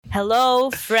Hello,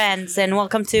 friends, and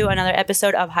welcome to another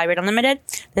episode of Hybrid Unlimited.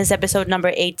 This is episode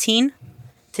number 18.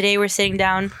 Today we're sitting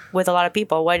down with a lot of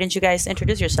people. Why didn't you guys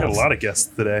introduce yourselves? Got a lot of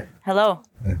guests today. Hello.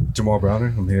 Jamal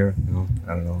Browner, I'm here.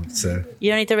 I don't know what to say.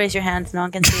 You don't need to raise your hands. No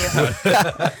one can see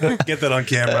you. Get that on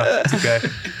camera. It's okay.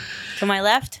 To my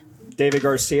left, David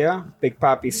Garcia, Big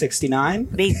Papi 69.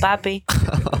 Big Papi.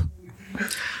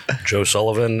 Joe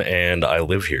Sullivan, and I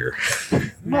live here.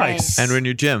 Nice. And we're in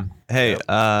your gym. Hey,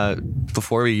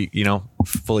 before we,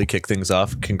 fully kick things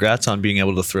off, congrats on being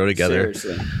able to throw together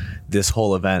Seriously. this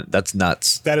whole event. That's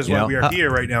nuts. That is why we are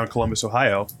here right now in Columbus,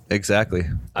 Ohio. Exactly.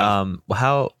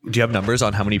 How do you have numbers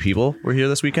on how many people were here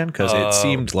this weekend? Because it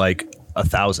seemed like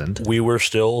 1,000. We were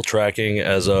still tracking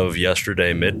as of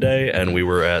yesterday midday, and we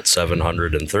were at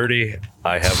 730.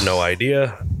 I have no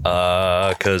idea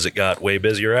because it got way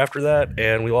busier after that,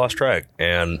 and we lost track.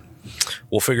 And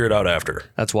we'll figure it out after.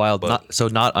 That's wild.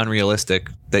 Not unrealistic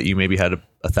that you maybe had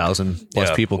 1,000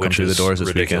 plus people come through the doors this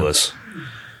ridiculous. weekend.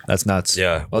 That's nuts.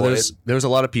 Yeah. Well, there was a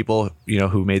lot of people,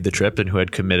 who made the trip and who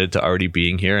had committed to already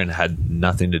being here and had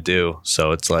nothing to do.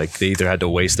 So it's like they either had to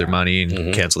waste their money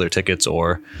and cancel their tickets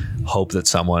or hope that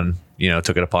someone,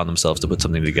 took it upon themselves to put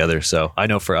something together. So I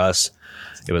know for us,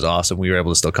 it was awesome. We were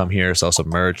able to still come here, sell some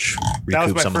merch, That was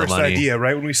recoup my some of the first money. idea,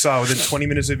 right when we saw within 20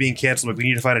 minutes of being canceled, like, we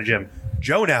need to find a gym.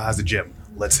 Joe now has a gym.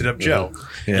 Let's hit up Joe.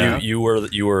 Yeah. You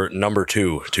were number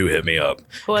two to hit me up.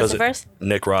 Who was the first?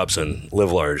 Nick Robson,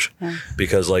 Live Large,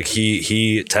 because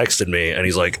he texted me and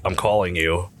he's like, "I'm calling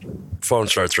you." Phone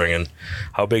starts ringing.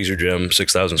 How big's your gym?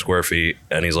 6,000 square feet.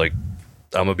 And he's like,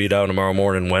 "I'm gonna be down tomorrow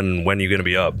morning. When you gonna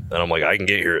be up?" And I'm like, "I can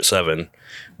get here at 7."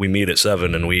 We meet at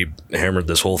 7, and we hammered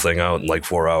this whole thing out in like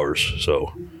 4 hours.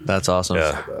 So That's awesome.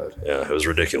 yeah, it was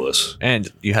ridiculous. And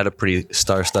you had a pretty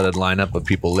star-studded lineup of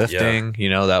people lifting.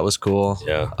 That was cool.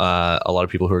 Yeah. A lot of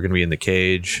people who are going to be in the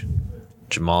cage.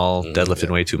 Jamal deadlifting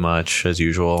way too much as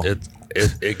usual.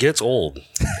 It gets old.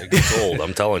 It gets old.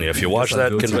 I'm telling you. If you watch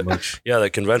that,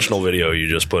 that conventional video you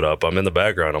just put up, I'm in the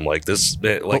background. I'm like, this.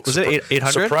 Like, was it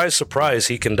 800? Surprise!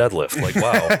 He can deadlift. Like,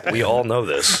 wow, we all know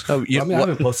this. I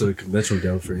haven't posted a conventional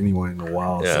deadlift for anyone in a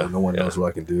while, so no one knows what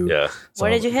I can do. Yeah. So,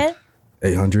 What did you hit?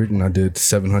 800, and I did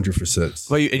 700 for sets.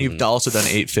 Well, and you've also done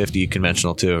 850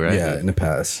 conventional too, right? Yeah, in the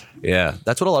past. Yeah,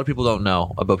 that's what a lot of people don't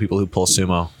know about people who pull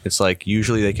sumo. It's like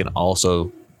usually they can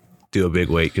also do a big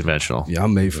weight conventional. Yeah,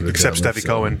 I'm made for the Except deadlift, Steffi so-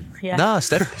 Cohen. Yeah. Nah,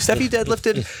 Steffi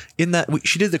deadlifted in that.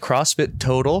 She did the CrossFit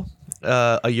total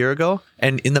a year ago,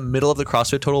 and in the middle of the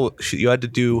CrossFit total, you had to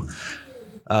do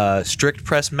strict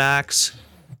press max,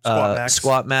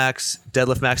 squat max,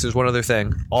 deadlift max. There's one other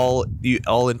thing, all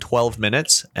in 12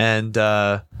 minutes, and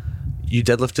you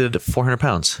deadlifted 400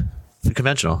 pounds.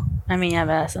 Conventional. I mean, yeah,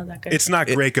 but that's not that good. It's not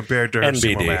great compared to her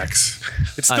NBD. Sumo Max.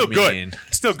 It's still I good. mean-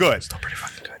 It's still good. Pretty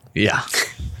fucking good. Yeah.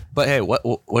 But hey,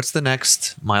 what's the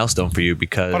next milestone for you?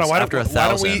 Because Hold on, why after don't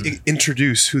 1,000, we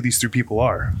introduce who these three people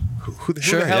are? Who the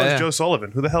Sure, hell yeah. is Joe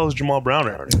Sullivan? Who the hell is Jamal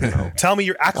Browner? Tell me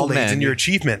your accolades man, and your you-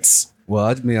 achievements. Well,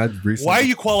 I recently... Why are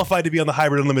you qualified to be on the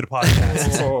Hybrid Unlimited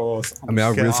podcast?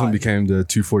 I recently became the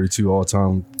 242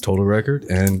 all-time total record,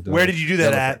 and Where did you do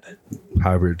that at?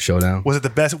 Hybrid Showdown. Was it the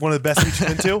best? One of the best meets you've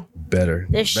been to? Better.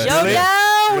 The showdown,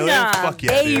 Really? Fuck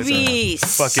yeah, dude. babies.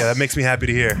 Fuck yeah, that makes me happy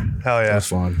to hear. Hell yeah. That's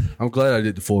fun. I'm glad I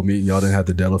did the full meet. Y'all didn't have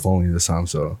the deadlift only this time,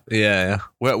 so yeah.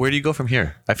 Where do you go from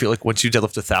here? I feel like once you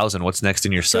deadlift 1,000, what's next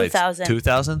in your sights? 2,000.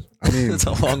 2,000? I mean, It's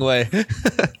a long way.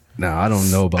 I don't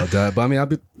know about that, but I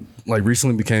mean,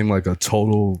 recently became like a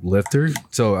total lifter,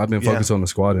 so I've been focused on the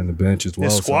squat and the bench as well.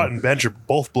 His squat and bench are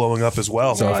both blowing up as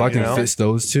well. So if I can fix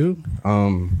those two,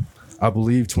 I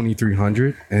believe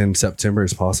 2,300 in September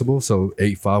is possible. So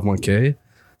 851K,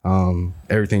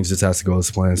 everything just has to go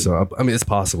as planned. So I mean, it's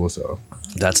possible. So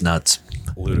That's nuts.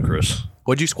 Ludicrous.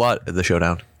 What'd you squat at the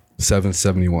showdown?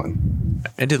 771.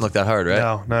 It didn't look that hard, right?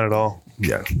 No, not at all.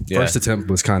 Yeah. Yeah. First attempt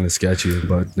was kind of sketchy,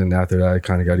 but then after that, it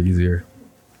kind of got easier.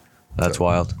 That's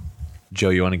wild. Joe,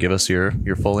 you want to give us your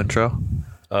full intro?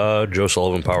 Joe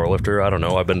Sullivan, powerlifter. I don't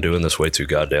know. I've been doing this way too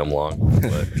goddamn long.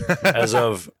 But as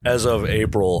of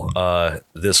April,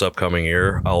 this upcoming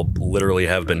year, I'll literally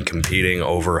have been competing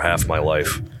over half my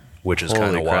life, which is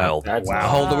kind Holy of crap. wild.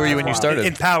 How old were you when you started?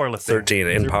 In powerlifting. 13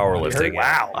 in powerlifting.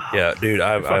 Wow. Yeah, dude.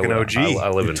 I Fucking OG. I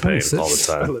live in pain all the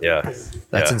time. Yeah.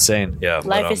 That's Yeah. insane. Yeah.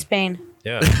 Life but, is pain.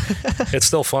 Yeah. It's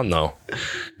still fun though.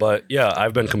 But yeah,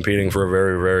 I've been competing for a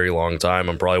very, very long time.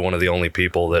 I'm probably one of the only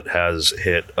people that has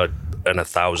hit an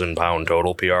 1,000-pound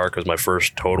total PR, because my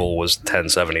first total was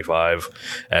 1075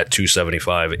 at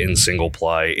 275 in single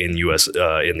ply in the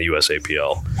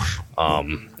USAPL.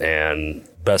 And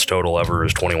best total ever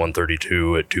is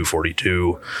 2132 at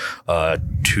 242,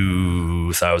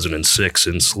 2006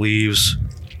 in sleeves.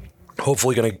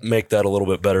 hopefully going to make that a little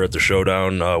bit better at the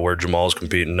showdown where Jamal's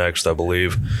competing next, I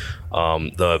believe.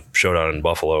 The showdown in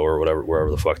Buffalo or whatever,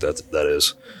 wherever the fuck that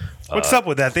is. What's up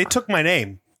with that? They took my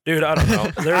name. Dude, I don't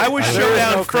know. I was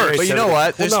showdown first. But you know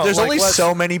what? There's Well, no, like, only let's-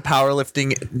 so many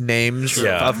powerlifting names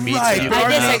Yeah. of meets. Right. that you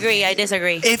I I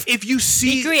disagree. If you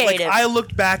see, Be like, creative. I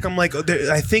looked back, I'm like,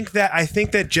 I think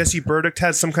that Jesse Burdick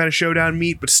had some kind of showdown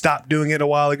meet, but stopped doing it a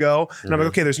while ago. And I'm like,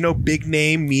 okay, there's no big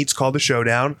name meets called the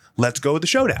showdown. Let's go with the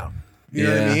showdown. You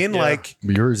know what I mean? Yeah. Like,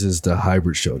 But yours is the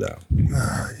hybrid showdown.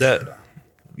 That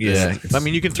Yeah, I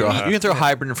mean, you can throw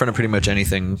hybrid in front of pretty much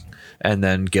anything, and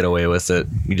then get away with it.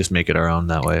 We just make it our own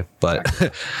that way.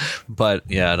 But, but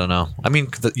yeah, I don't know. I mean,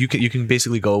 you can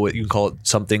basically go with, you can call it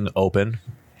something open,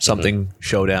 something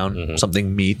showdown,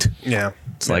 something meet. yeah.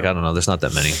 It's like, I don't know. There's not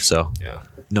that many, so yeah.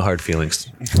 no hard feelings.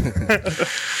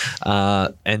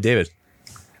 And David,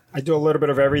 I do a little bit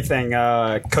of everything: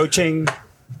 coaching,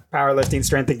 powerlifting,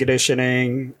 strength and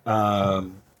conditioning,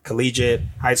 collegiate,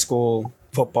 high school,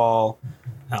 football.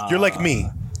 You're like me.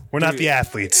 We're not the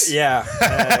athletes. Yeah.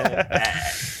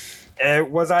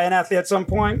 Was I an athlete at some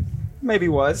point? Maybe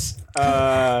was.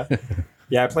 Yeah,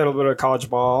 I played a little bit of college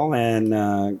ball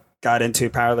and got into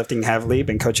powerlifting heavily.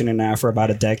 Been coaching it now for about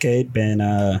a decade. Been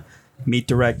a meet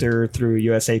director through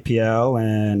USAPL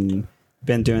and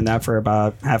been doing that for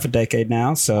about half a decade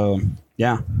now. So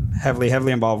yeah, heavily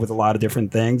involved with a lot of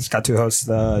different things. Got to host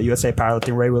the USA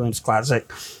Powerlifting Ray Williams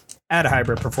Classic at a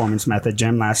hybrid performance method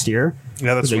gym last year.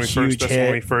 Yeah, that's It when was we a first. huge That's when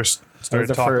we hit. first That started was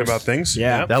the talking first- about things.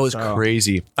 Yeah. that was So-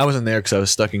 crazy. I wasn't there because I was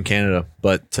stuck in Canada,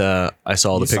 but I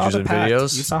saw the You saw pictures the and pack.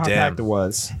 videos. You saw how Damn, packed it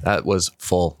was. that was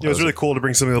full. It was really cool to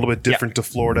bring something a little bit different to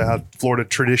Florida. How Florida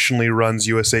traditionally runs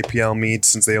USAPL meets,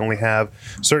 since they only have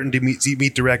certain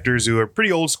meet directors who are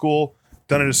pretty old school,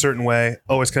 done it a certain way,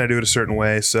 always kind of do it a certain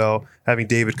way. So having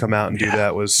David come out and do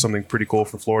that was something pretty cool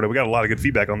for Florida. We got a lot of good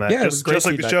feedback on that. Yeah, it was great just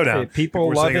like the feedback. showdown. People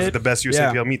were love saying it's it. the best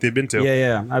USAPL meet they've been to.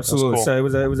 Yeah, absolutely. cool. So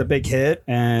it was a big hit,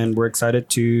 and we're excited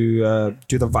to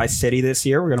do the Vice City this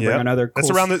year. We're going to bring another. Cool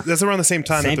That's around the same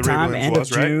time same that the Ray time, Williams end of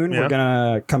was, right? June. Yeah. We're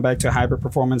gonna come back to a hybrid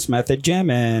performance method gym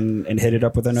and hit it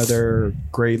up with another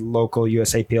great local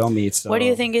USAPL meet. So What do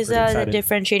you think is pretty the excited.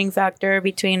 differentiating factor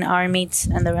between our meets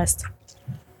and the rest?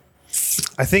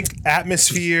 I think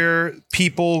atmosphere,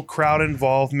 people, crowd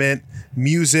involvement,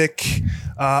 music.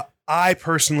 I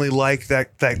personally like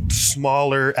that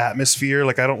smaller atmosphere.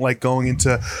 Like, I don't like going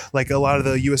into, like, a lot of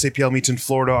the USAPL meets in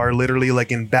Florida are literally like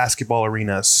in basketball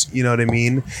arenas. You know what I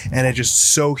mean? And it's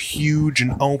just so huge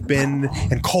and open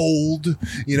and cold.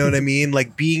 You know what I mean?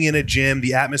 Like, being in a gym,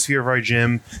 the atmosphere of our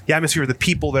gym, the atmosphere of the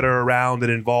people that are around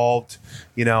and involved,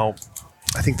 you know,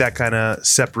 I think that kind of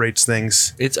separates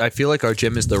things. I feel like our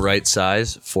gym is the right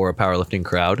size for a powerlifting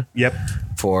crowd. Yep.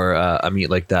 For a meet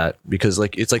like that, because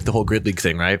like it's like the whole Grid League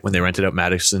thing, right? When they rented out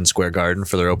Madison Square Garden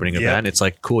for their opening event, it's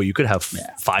like, cool, you could have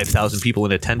 5,000 people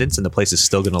in attendance and the place is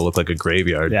still going to look like a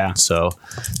graveyard. Yeah. So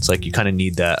it's like you kind of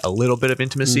need that a little bit of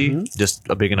intimacy, just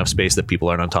a big enough space that people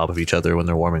aren't on top of each other when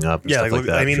they're warming up. And Yeah, stuff like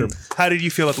that. I mean, how did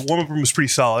you feel? That the warm-up room was pretty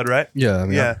solid, right? Yeah, I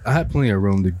mean, Yeah. I had plenty of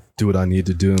room to do what I need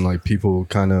to do, and like people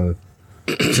kind of,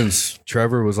 since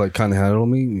Trevor was like kind of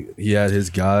handling me, he had his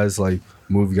guys like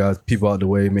move guys, people out the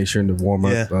way, make sure the warm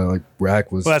up, Yeah. like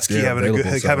rack was. Well, that's key, having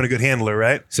a good handler,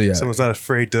 right? So, yeah. Someone's not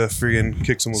afraid to friggin'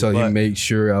 kick someone's So butt. he made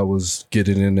sure I was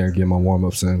getting in there, getting my warm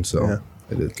ups in. So Yeah.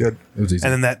 it did Good. It was easy.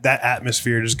 And then that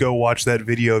atmosphere, just go watch that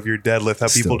video of your deadlift, how people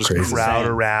Still just crazy. crowd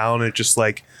around and just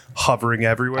like hovering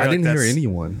everywhere. I didn't Like, hear that's-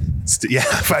 anyone. Yeah,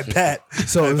 I bet.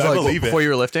 So it was I like believe it. before you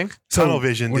were lifting, So Tunnel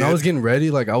vision, When dude. I was getting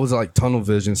ready, like I was like tunnel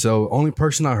vision. So only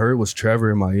person I heard was Trevor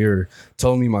in my ear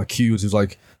telling me my cues. He was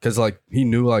like, because like he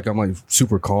knew like I'm like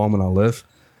super calm when I lift,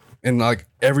 and like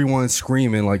everyone's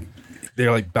screaming like they're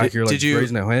like back here like did you?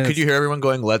 raising their hands. Could you hear everyone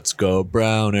going, "Let's go,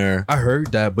 Browner"? I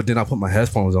heard that, but then I put my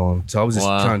headphones on, so I was just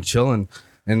Wow. kind of chilling.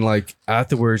 And like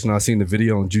afterwards, when I seen the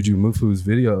video on Juju Mufu's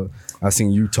video, I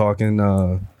seen you talking,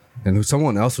 and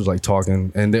someone else was like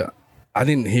talking, and I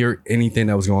didn't hear anything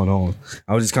that was going on.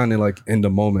 I was just kind of like in the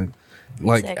moment.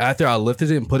 Like Sick. after I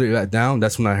lifted it and put it back down,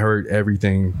 that's when I heard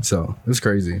everything. So it was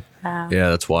crazy. Wow. Yeah,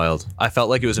 that's wild. I felt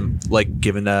like it was like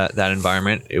given that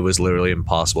environment, it was literally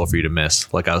impossible for you to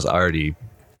miss. Like I was already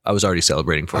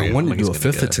celebrating for you. I wanted Like, to do a it's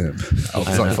gonna fifth get- attempt. I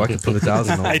was like, if I could put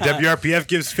 1,000 on. Hey, WRPF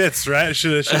gives fifths, right?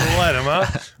 Should have let him,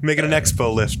 huh? Making an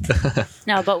expo lift.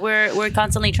 No, but we're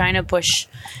constantly trying to push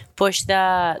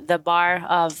the bar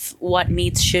of what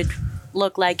meets should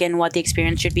look like and what the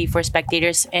experience should be for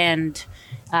spectators and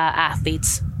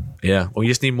athletes. Yeah, well, we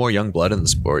just need more young blood in the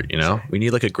sport. You know, we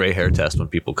need like a gray hair test when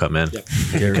people come in.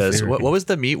 Because what was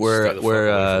the meet where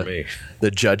for me.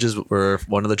 the judges were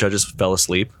one of the judges fell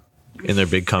asleep in their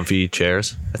big comfy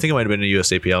chairs. I think it might have been a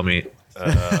USAPL meet. We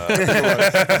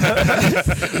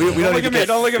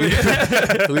don't look at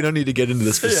me. We don't need to get into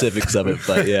the specifics of it,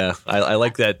 but yeah, I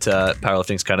like that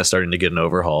powerlifting's kind of starting to get an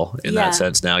overhaul in that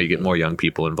sense. Now you get more young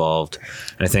people involved,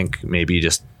 and I think maybe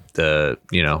just the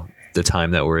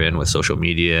time that we're in with social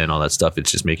media and all that stuff,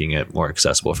 it's just making it more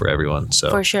accessible for everyone. So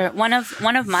for sure, one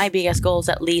of my biggest goals,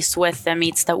 at least with the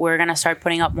meets that we're gonna start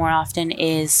putting up more often,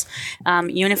 is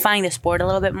unifying the sport a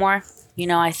little bit more.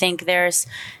 I think there's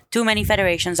too many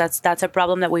federations. That's a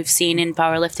problem that we've seen in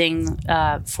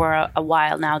powerlifting for a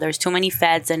while now. There's too many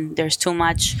feds and there's too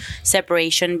much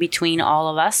separation between all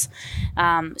of us.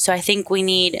 So I think we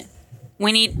need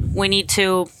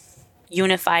to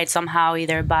unify it somehow,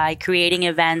 either by creating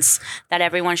events that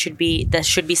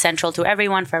should be central to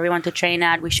everyone, for everyone to train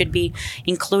at. We should be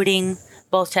including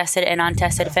both tested and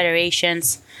untested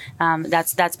federations.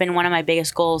 That's been one of my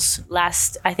biggest goals.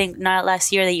 Not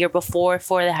last year, the year before,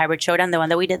 for the hybrid showdown, the one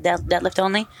that we did deadlift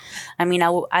only. I mean,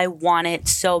 I wanted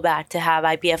so bad to have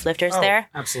IPF lifters there.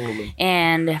 Absolutely.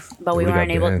 But we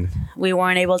weren't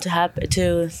able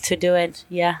to do it.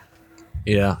 Yeah.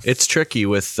 Yeah, it's tricky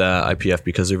with IPF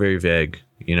because they're very vague.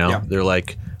 They're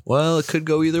like, well, it could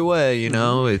go either way.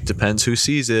 It depends who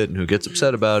sees it and who gets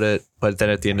upset about it. But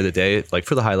then at the end of the day, like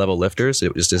for the high level lifters,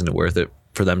 it just isn't worth it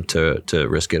for them to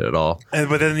risk it at all.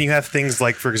 But then you have things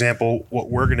like, for example, what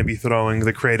we're going to be throwing,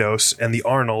 the Kratos and the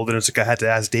Arnold. And it's like, I had to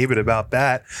ask David about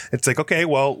that. It's like, okay,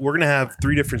 well, we're going to have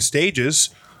 3 different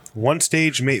stages. One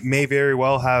stage may very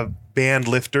well have banned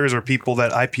lifters or people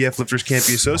that IPF lifters can't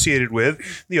be associated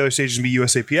with. The other stage is be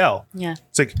USAPL. Yeah.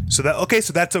 It's like, so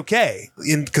that's okay.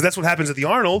 Because that's what happens at the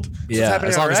Arnold. So yeah,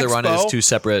 as long as they're run as 2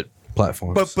 separate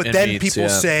platforms. But then people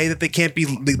say that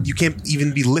you can't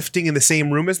even be lifting in the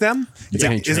same room as them.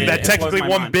 Isn't that technically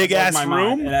one big ass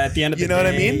room? And at the end of the day, what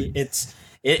I mean?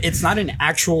 It's not an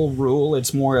actual rule.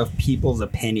 It's more of people's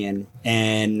opinion,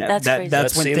 and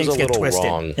that's when things get twisted.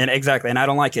 Wrong. And exactly, and I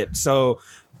don't like it. So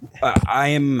I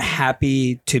am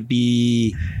happy to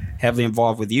be heavily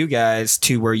involved with you guys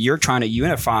to where you're trying to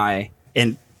unify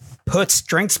and put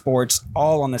strength sports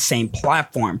all on the same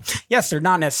platform. Yes, they're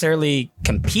not necessarily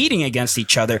competing against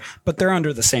each other, but they're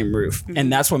under the same roof,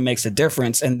 and that's what makes a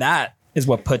difference. And that is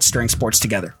what puts strength sports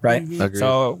together, right? Mm-hmm.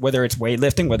 So whether it's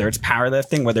weightlifting, whether it's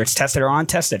powerlifting, whether it's tested or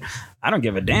untested, I don't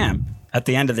give a damn. At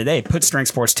the end of the day, put strength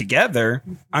sports together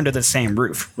under the same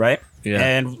roof, right? Yeah.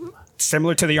 And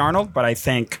similar to the Arnold, but I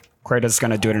think Kratos is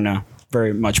going to do it in a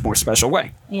very much more special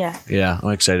way. Yeah. Yeah, I'm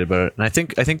excited about it. And I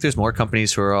think there's more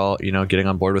companies who are all, getting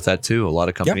on board with that too. A lot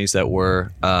of companies that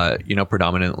were,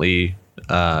 predominantly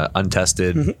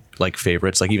untested, like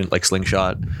favorites, like even like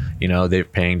Slingshot, they're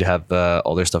paying to have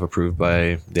all their stuff approved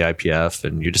by the IPF,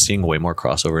 and you're just seeing way more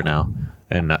crossover now.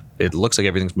 And it looks like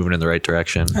everything's moving in the right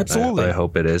direction. Absolutely. I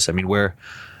hope it is. I mean, we're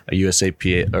a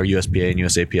USAPA or USPA and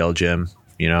USAPL gym.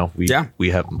 We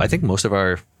have, I think most of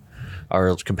our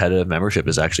competitive membership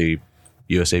is actually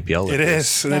USAPL. It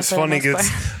is. And it's funny because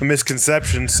it's a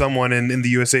misconception. Someone in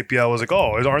the USAPL was like,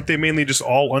 oh, aren't they mainly just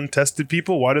all untested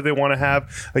people? Why do they want to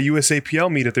have a USAPL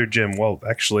meet at their gym? Well,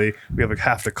 actually, we have like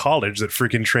half the college that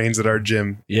freaking trains at our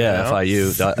gym. Yeah,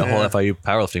 FIU. The whole FIU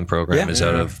powerlifting program is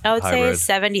out of I would hybrid.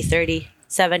 say 70-30.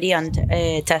 70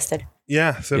 untested.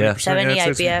 Yeah, 70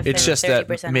 IPF. It's just that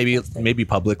maybe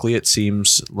publicly it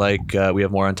seems like we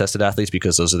have more untested athletes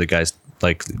because those are the guys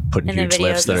like putting in huge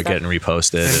lifts that are getting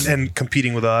reposted and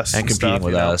competing with us and competing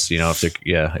with us.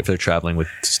 If they're traveling with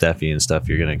Steffi and stuff,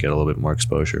 you're gonna get a little bit more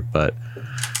exposure. But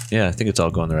yeah, I think it's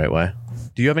all going the right way.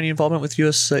 Do you have any involvement with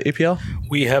US APL?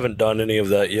 We haven't done any of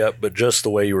that yet, but just the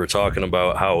way you were talking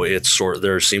about how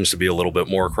there seems to be a little bit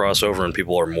more crossover and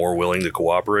people are more willing to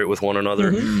cooperate with one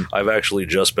another. Mm-hmm. I've actually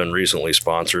just been recently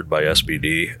sponsored by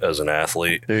SBD as an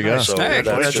athlete. There you go. So hey,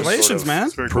 congratulations,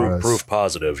 man. Proof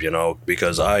positive,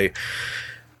 because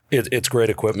it's great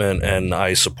equipment and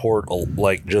I support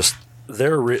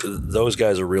those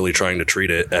guys are really trying to treat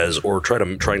it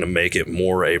trying to make it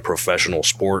more a professional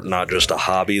sport, not just a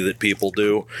hobby that people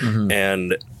do. Mm-hmm.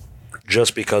 And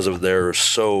just because of their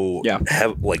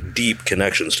deep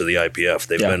connections to the IPF,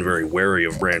 they've been very wary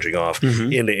of branching off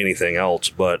into anything else.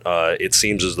 But it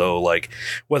seems as though, like,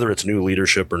 whether it's new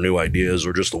leadership or new ideas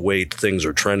or just the way things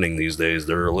are trending these days,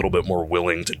 they're a little bit more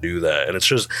willing to do that. And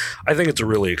I think it's a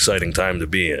really exciting time to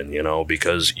be in,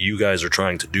 because you guys are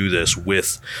trying to do this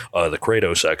with the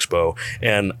Kratos Expo.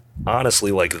 And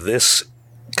honestly, like, this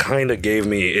kind of gave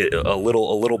me a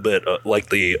little bit like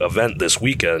the event this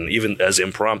weekend, even as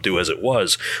impromptu as it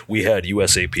was. We had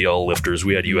USAPL lifters,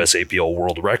 we had USAPL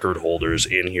world record holders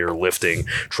in here lifting,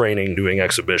 training, doing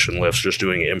exhibition lifts, just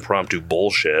doing impromptu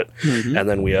bullshit. And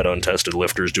then we had untested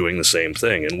lifters doing the same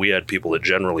thing, and we had people that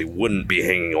generally wouldn't be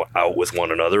hanging out with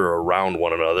one another or around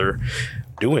one another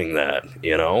doing that,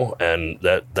 you know, and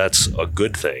that's a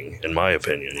good thing in my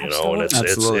opinion, you know, and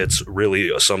it's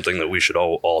really something that we should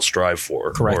all strive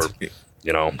for. Correct. Or,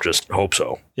 you know, just hope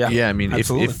so. Yeah, I mean, if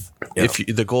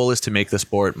the goal is to make the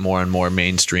sport more and more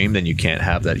mainstream, then you can't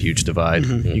have that huge divide.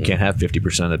 You can't have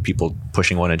 50% of the people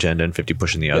pushing one agenda and 50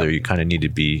 pushing the other. You kind of need to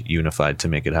be unified to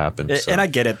make it happen. And I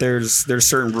get it. There's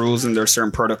certain rules and there's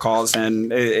certain protocols,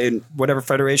 and in whatever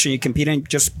federation you compete in,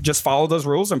 just follow those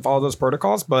rules and follow those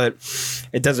protocols. But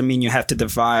it doesn't mean you have to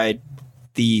divide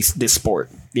this sport,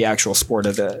 the actual sport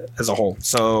as a whole.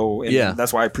 So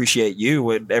that's why I appreciate you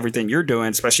with everything you're doing,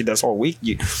 especially this whole week.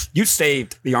 You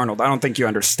saved the Arnold. I don't think you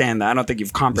understand that. I don't think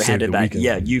you've comprehended that.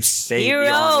 Yeah, you saved the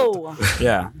Arnold.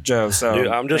 Yeah, Joe. So dude,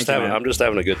 I'm just having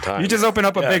a good time. You just opened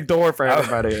up a big door for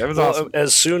everybody. It was awesome.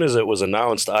 As soon as it was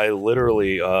announced, I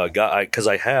literally because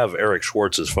I have Eric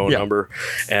Schwartz's phone number,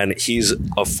 and he's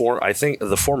I think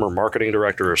the former marketing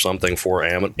director or something for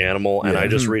Animal, and I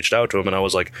just reached out to him and I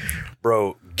was like,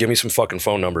 bro, give me some fucking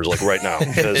phone numbers, like right now. I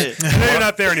know you're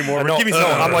not there anymore. But give me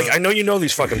some. I'm like, I know you know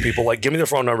these fucking people. Like, give me their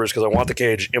phone numbers because I want the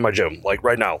cage in my gym. Like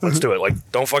right now, let's do it. Like,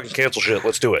 don't fucking cancel shit.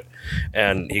 Let's do it.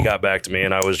 And he got back to me,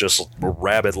 and I was just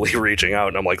rabidly reaching out,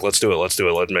 and I'm like, let's do it.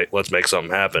 Let's make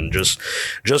something happen. Just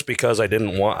because I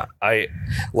didn't want. I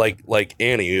like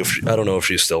Annie. I don't know if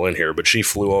she's still in here, but she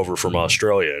flew over from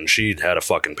Australia, and she had a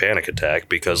fucking panic attack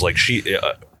because like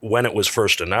when it was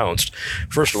first announced,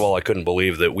 first of all, I couldn't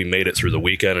believe that we made it through the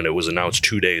weekend and it was announced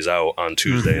 2 days out on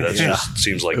Tuesday. That just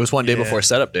seems like it was one day before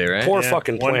setup day, right? Poor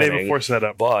fucking planning. 1 day before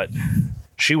setup. But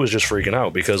she was just freaking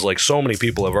out because like so many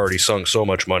people have already sunk so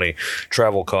much money,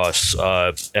 travel costs,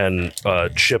 and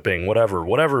shipping,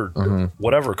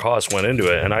 whatever costs went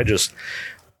into it. And I just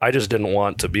didn't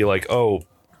want to be like, oh,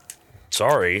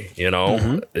 sorry, you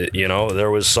know, there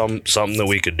was something that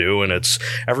we could do, and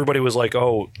everybody was like,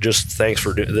 oh, just thanks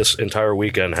for this entire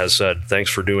weekend has said thanks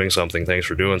for doing something,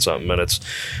 and it's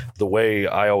the way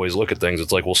I always look at things.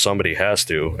 It's like, well, somebody has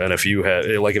to, and if you have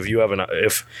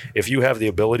if you have the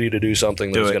ability to do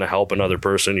something that's going to help another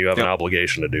person, you have an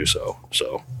obligation to do so.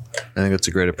 So I think that's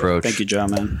a great approach. Thank you,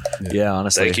 John, man. Yeah,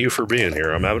 honestly, thank you for being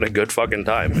here. I'm having a good fucking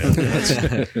time, man.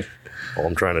 That's all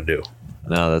I'm trying to do.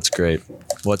 No, that's great.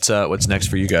 What's next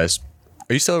for you guys?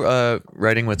 Are you still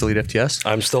writing with Elite FTS?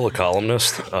 I'm still a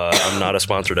columnist. I'm not a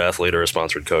sponsored athlete or a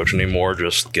sponsored coach anymore.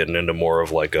 Just getting into more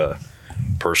of like a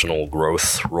personal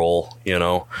growth role, you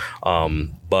know.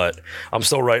 But I'm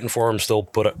still writing for them. Still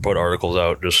put articles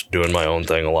out. Just doing my own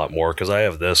thing a lot more because I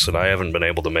have this and I haven't been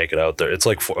able to make it out there. It's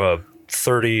like a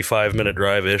 35-minute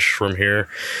drive-ish from here,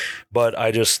 but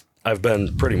I've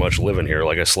been pretty much living here.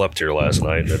 Like I slept here last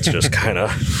night, and it's just kind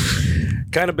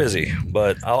of busy,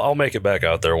 but I'll make it back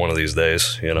out there one of these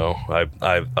days. You know,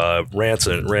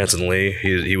 Ranson Lee,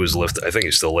 he was lifting. I think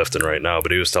he's still lifting right now,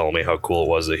 but he was telling me how cool it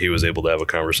was that he was able to have a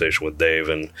conversation with Dave.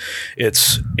 And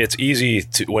it's easy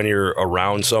to, when you're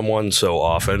around someone so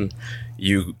often,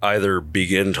 you either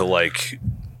begin to like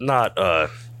not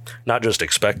just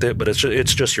expect it, but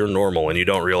it's just your normal, and you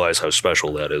don't realize how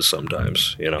special that is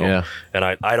sometimes, you know? Yeah. And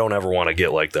I don't ever want to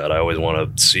get like that. I always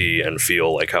want to see and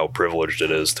feel like how privileged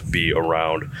it is to be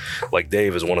around. Like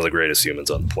Dave is one of the greatest humans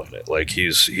on the planet. Like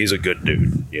he's a good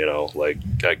dude, you know? Like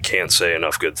I can't say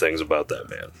enough good things about that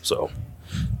man. So,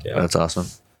 yeah. That's awesome.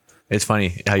 It's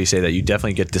funny how you say that. You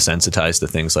definitely get desensitized to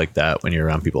things like that when you're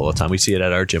around people all the time. We see it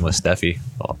at our gym with Steffi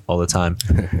all the time.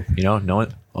 You know,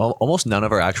 almost none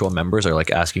of our actual members are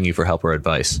like asking you for help or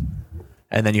advice.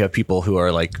 And then you have people who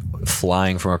are like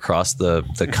flying from across the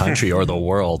country or the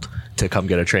world to come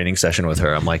get a training session with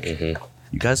her. I'm like, you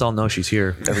guys all know she's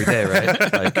here every day,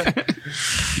 right? Like,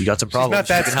 you got some problems.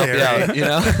 She can help you out, you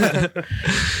know?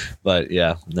 But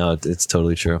yeah, no, it's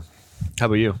totally true. How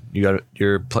about you?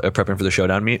 You're prepping for the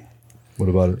showdown meet? What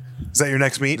about it? Is that your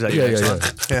next meet? Yeah.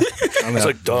 It's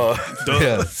like duh.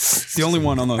 Yeah. It's the only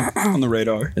one on the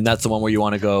radar. And that's the one where you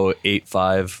want to go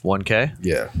 8.5 1K?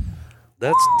 Yeah.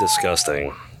 That's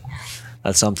disgusting.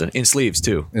 That's something. In sleeves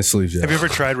too. In sleeves, yeah. Have you ever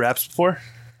tried wraps before?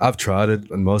 I've tried it,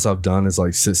 and most I've done is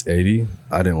like 680.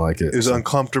 I didn't like it. It was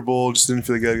uncomfortable. Just didn't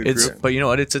feel like a good group. But you know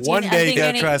what? It's One day you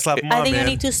gotta try to slap them on, I think man.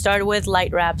 you need to start with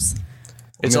light wraps.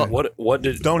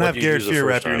 Don't have Garrett Fear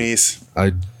wrap your knees.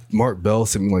 Mark Bell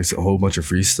sent me like a whole bunch of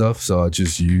free stuff, so I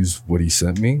just used what he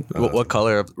sent me. What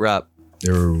color of wrap?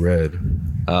 They were red.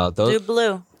 Do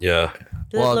blue. Yeah.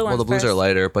 Well, the blues are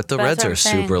lighter, but the That's reds what I'm are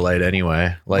saying. super light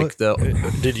anyway. Like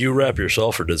Did you wrap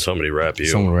yourself or did somebody wrap you?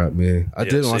 Someone wrapped me. I Yeah,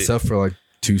 did it see- myself for like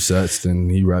 2 sets, then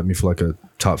he wrapped me for like a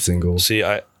top single. See,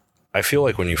 I feel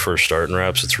like when you first start in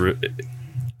reps,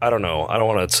 I don't know. I don't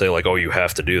want to say like, oh, you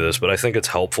have to do this, but I think it's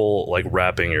helpful like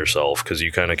wrapping yourself because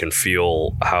you kind of can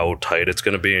feel how tight it's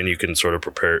going to be and you can sort of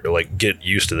prepare, like get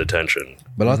used to the tension.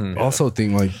 But I also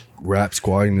think like rap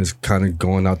squatting is kind of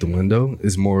going out the window.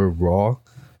 Is more raw.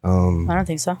 I don't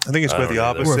think so. I think it's I quite don't the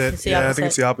either. opposite. It's the Yeah, I think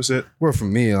it's the opposite. Where for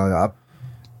me, I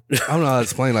don't know how to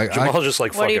explain. Like Jamal's just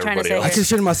like, What fuck are you trying to everybody say else. I here?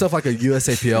 consider myself like a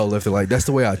USAPL lifter. Like that's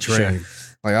the way I train.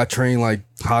 Like I train like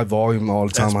high volume all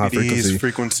the time, high SPDs, frequency.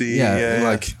 frequency. Yeah, Yeah. and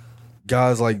like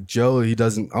guys like Joe, he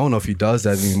doesn't. I don't know if he does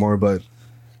that anymore, but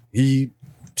he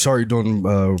started doing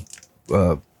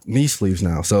knee sleeves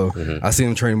now. So I see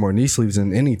him training more knee sleeves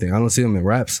than anything. I don't see him in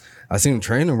reps. I see him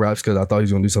training reps because I thought he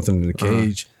was gonna do something in the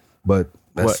cage, but.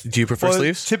 what do you prefer Well,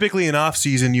 sleeves? typically in off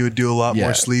season, you would do a lot Yeah.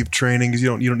 more sleeve training because you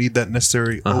don't need that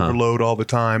necessary overload all the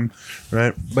time,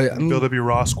 right? But I mean, Build up your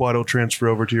raw squat, it'll transfer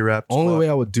over to your wrap. only squat. way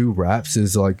I would do raps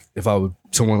is like if I would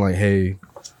someone like, hey,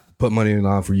 put money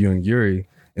on for you and Yuri,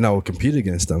 and I would compete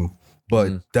against them.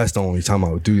 But that's the only time I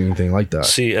would do anything like that.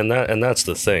 See, and that's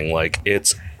the thing. Like I'm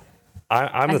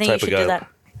I the think you type of should guy. do that.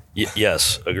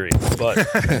 Yes, agreed. But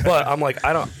I'm like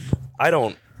I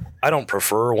don't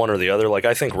prefer one or the other. Like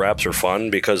I think wraps are fun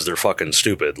because they're fucking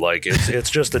stupid. Like it's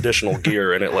just additional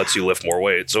gear and it lets you lift more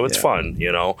weight, so it's fun,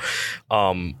 you know.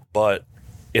 But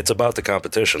it's about the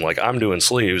competition. Like I'm doing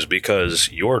sleeves because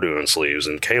you're doing sleeves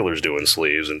and Kaylor's doing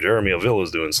sleeves and Jeremy Avila's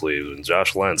doing sleeves and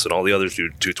Josh Lentz and all the others do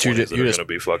 220s that you're are going just to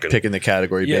be fucking Picking the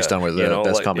category based on where the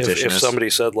best like, competition if is. somebody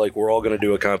said like we're all going to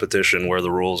do a competition where the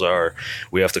rules are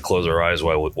we have to close our eyes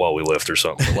while we lift or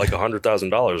something, but like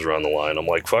 $100,000 are on the line, I'm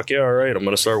like fuck yeah, all right, I'm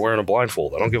going to start wearing a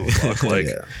blindfold. I don't give a fuck. Like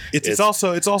It's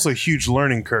also a huge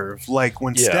learning curve. Like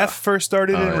when Steph first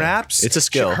started in wraps, It's a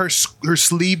skill. Her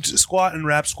sleeved squat and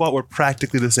wrap squat were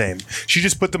practically the same. She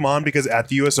just put them on because at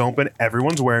the U.S. Open,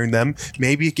 everyone's wearing them.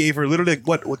 Maybe it gave her literally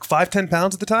like 5-10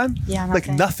 pounds at the time. Yeah, like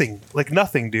nothing,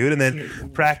 dude. And then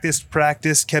practice,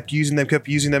 kept using them,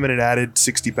 and it added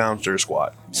 60 pounds to her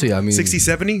squat. So yeah, I mean 60,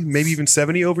 70, maybe even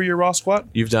 70 over your raw squat.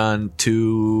 You've done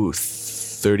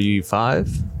 235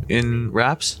 in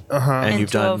wraps, and And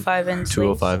you've done 205 in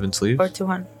 205 in sleeves. Or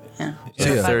 200. Yeah.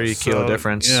 So Yeah. 30 kilo So,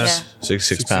 difference, yeah.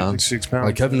 66 pounds. 66 pounds.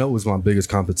 like Kevin Oat was my biggest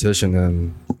competition,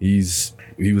 and he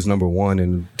was number one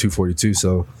in 242.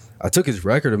 So I took his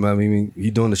record. I mean,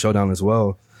 he doing the showdown as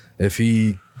well. If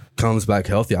he comes back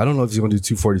healthy, I don't know if he's going to do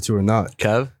 242 or not.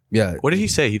 Kev, Yeah, what did he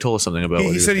say? He told us something about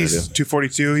what he said was he's gonna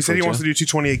 242. He said he wants to do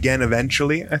 220 again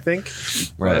eventually, I think. do.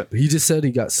 Right. he just said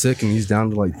he got sick and he's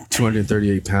down to like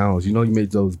 238 pounds. You know, he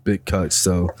made those big cuts.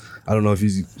 So I don't know if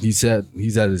he said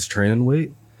he's at his training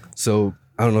weight. So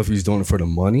I don't know if he's doing it for the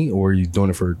money or he's doing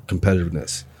it for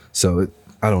competitiveness. So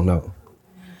I don't know.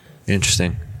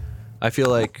 Interesting. I feel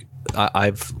like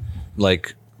I've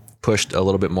like pushed a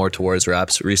little bit more towards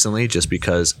wraps recently just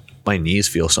because my knees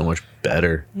feel so much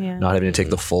better. Yeah. Not having to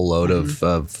take the full load of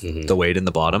the weight in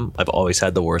the bottom. I've always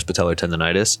had the worst patellar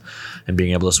tendonitis, and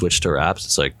being able to switch to wraps,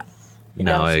 it's like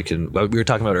now does. I can. We were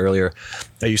talking about earlier.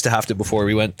 I used to have to, before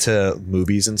we went to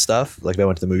movies and stuff. Like if I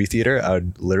went to the movie theater, I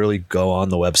would literally go on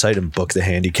the website and book the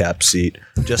handicap seat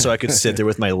just so I could sit there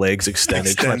with my legs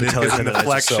extended. 'cause my patellar Because of the tendonitis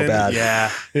was so flexion. bad.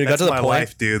 Yeah. It got That's to the my point-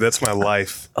 life, dude. That's my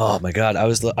life. Oh my god, I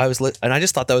was and I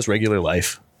just thought that was regular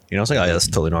life. You know, it's like, oh yeah, that's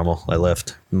totally normal. I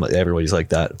lift. Everybody's like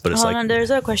that, but it's Hold like on,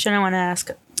 there's a question I want to ask,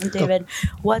 David.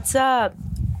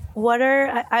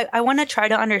 I want to try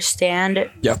to understand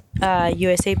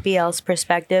USAPL's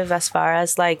perspective as far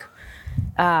as like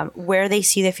where they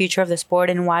see the future of the sport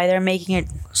and why they're making it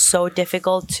so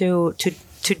difficult to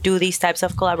do these types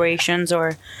of collaborations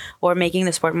or making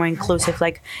the sport more inclusive.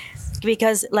 Like,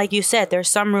 because like you said, there's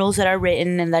some rules that are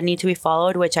written and that need to be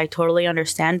followed, which I totally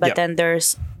understand. But then there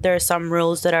are some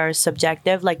rules that are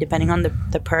subjective, like depending on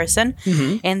the person,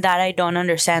 and that I don't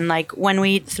understand. Like when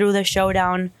we threw the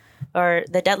showdown or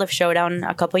the deadlift showdown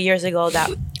a couple years ago,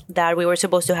 that we were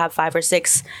supposed to have 5 or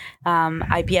 6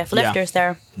 IPF lifters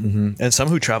there. and some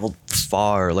who traveled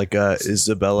far, like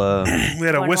Isabella. We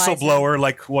had a One whistleblower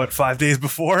like 5 days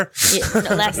before. No,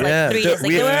 last like 3 days.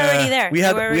 Like, they were already there. We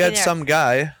They were had already there. some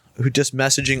guy who just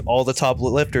messaging all the top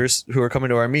lifters who are coming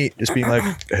to our meet, just being like,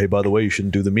 "Hey, by the way, you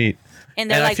shouldn't do the meet." And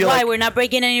they're and I like, feel why? like- We're not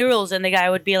breaking any rules. And the guy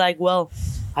would be like, well,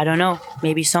 I don't know.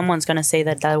 Maybe someone's going to say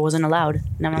that wasn't allowed.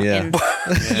 And I'm like, Yeah.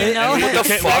 you know? What the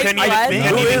fuck? can you What? think?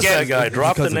 Who Can you is get- that guy?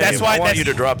 Drop the because name. that's why- I want that's- you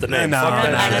to drop the name. No, Fuck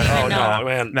no, that. no, I don't even know. No,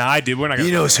 man. No, I did. We're not gonna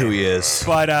He knows who he is.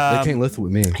 But They can't lift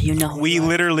with me. You know. we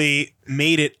literally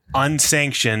made it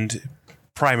unsanctioned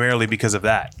primarily because of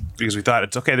that. Because we thought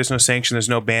it's okay. There's no sanction. There's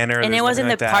no banner. And it was in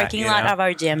the parking lot of of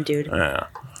our gym, dude. Yeah.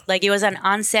 Like, it was an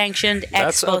unsanctioned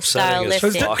That's expo style upsetting as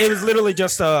lifting. fuck. It was literally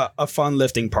just a fun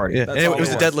lifting party. Yeah. That's And all it was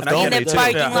a was. deadlift And I get only, In the too.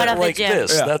 parking lot of the like gym.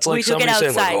 this. Yeah. That's like We took it somebody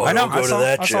saying, like, outside. oh, I know. don't go to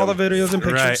that I saw the gym. videos and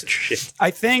pictures. Right.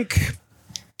 I think,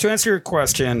 to answer your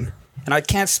question, and I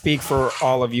can't speak for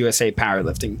all of USA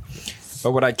powerlifting,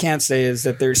 but what I can say is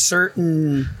that there's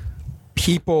certain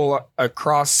people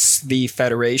across the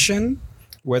federation,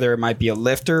 whether it might be a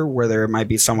lifter, whether it might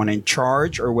be someone in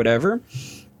charge or whatever,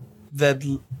 that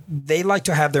they like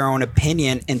to have their own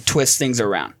opinion and twist things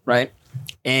around, right?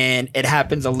 And it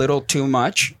happens a little too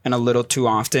much and a little too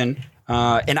often.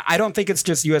 And I don't think it's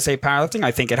just USA powerlifting.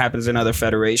 I think it happens in other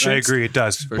federations. I agree. It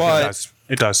does. But-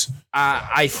 It does.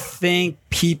 I think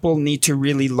people need to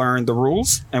really learn the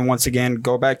rules and once again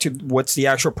go back to what's the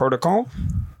actual protocol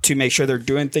to make sure they're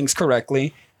doing things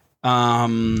correctly.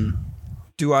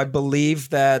 Do I believe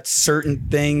that certain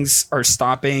things are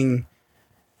stopping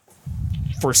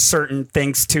for certain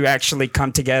things to actually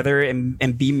come together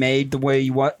and be made the way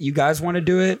you guys want to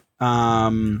do it?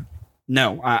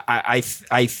 No, I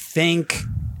think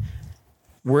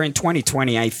we're in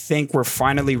 2020. I think we're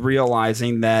finally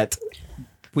realizing that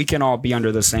we can all be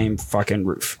under the same fucking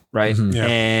roof, right? Yeah.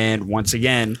 And once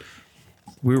again,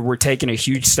 we're taking a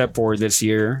huge step forward this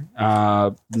year,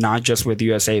 not just with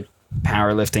USA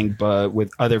powerlifting, but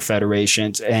with other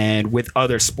federations and with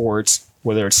other sports,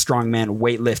 whether it's strongman,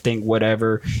 weightlifting,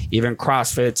 whatever, even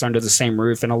CrossFit's under the same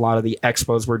roof and a lot of the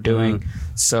expos we're doing.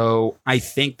 So I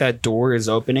think that door is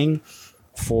opening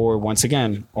for, once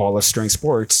again, all of string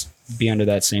sports be under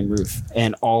that same roof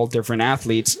and all different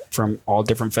athletes from all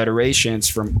different federations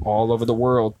from all over the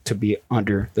world to be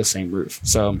under the same roof.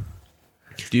 So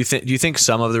Do you think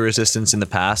some of the resistance in the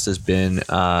past has been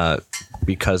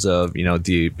because of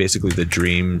basically the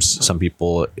dreams some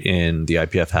people in the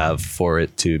IPF have for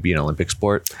it to be an Olympic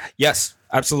sport? yes,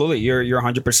 absolutely. You're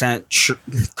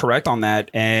 100% correct on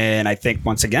that. And I think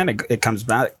once again, it comes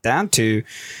back down to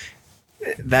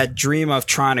that dream of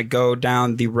trying to go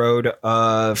down the road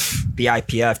of the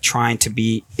IPF, trying to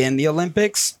be in the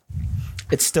Olympics.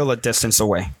 It's still a distance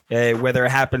away. Whether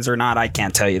it happens or not, I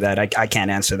can't tell you that. I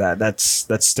can't answer that. That's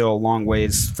still a long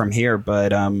ways from here.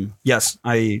 But yes,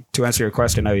 to answer your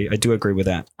question, I do agree with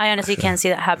that. I honestly can't see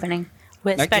that happening,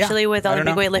 Like, especially yeah, with I don't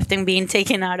Olympic know. weightlifting being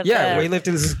taken out of Yeah, the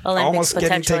weightlifting is Olympics almost getting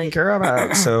potentially. taken care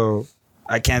of. So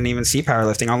I can't even see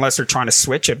powerlifting unless they're trying to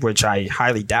switch it, which I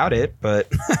highly doubt it.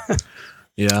 But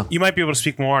Yeah. You might be able to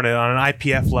speak more on it on an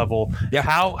IPF level. Yeah.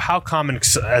 How common,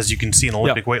 as you can see in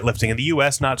Olympic weightlifting in the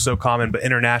U.S., not so common, but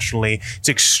internationally, it's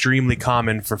extremely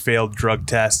common for failed drug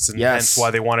tests, and Yes. hence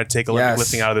why they want to take Olympic Yes.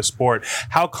 lifting out of the sport.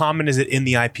 How common is it in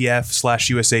the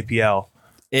IPF/USAPL?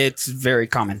 it's very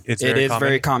common. It's It very is common?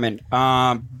 very common.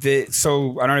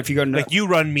 So I don't know if you go to Like, you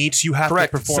run meets, you have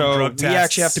correct. to perform So drug we tests.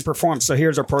 actually have to perform. So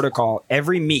here's our protocol.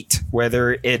 Every meet,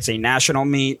 whether it's a national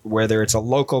meet, whether it's a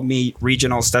local meet,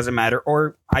 regionals, doesn't matter,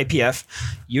 or IPF,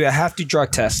 you have to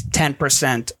drug test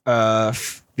 10%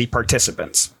 of the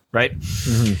participants, right?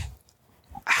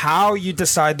 How you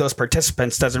decide those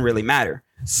participants doesn't really matter.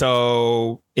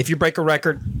 So if you break a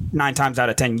record, 9 times out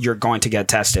of 10, you're going to get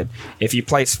tested. If you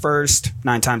place first,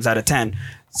 9 times out of 10,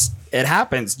 it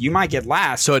happens. You might get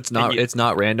last. So it's not and you- it's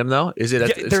not random though, is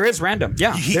it? yeah, there is random.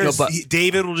 Yeah. there's-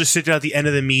 David will just sit down at the end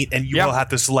of the meet, and you Yeah. will have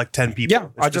to select 10 people. yeah,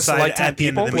 I It's just decided select 10 at the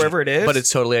end of people, the meet. whoever it is. But it's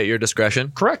totally at your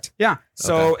discretion. correct. Yeah.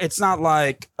 So it's not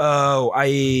like, oh,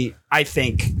 I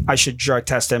think I should drug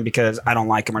test him because I don't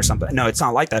like him or something. No, it's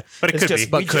not like that. But it It's could be.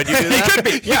 But we could just- you do that? It could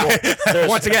be. Yeah.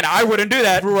 Once again, I wouldn't do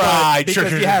that. Right. Because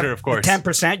Sure, you have of course.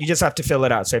 10%, you just have to fill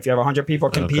it out. So if you have 100 people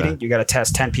competing, you got to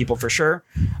test 10 people for sure.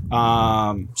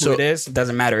 Who So- it is, it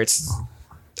doesn't matter. It's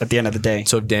at the end of the day.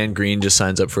 So if Dan Green just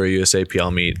signs up for a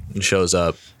USAPL meet and shows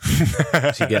up,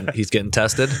 he's getting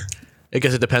tested. I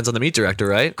guess it depends on the meet director,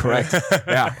 right? Correct.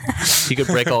 Yeah. He could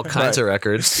break all kinds of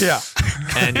records. Yeah.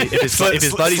 And if his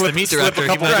buddy's the meet director, slip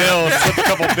a couple he might- bills, slip a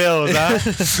couple bills,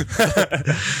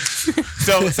 huh?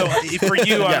 so for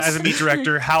you Yes. as a meet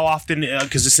director, how often?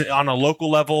 Because it's on a local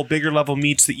level, bigger level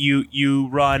meets that you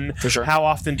run. For sure. How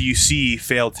often do you see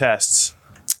failed tests?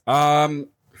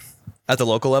 at the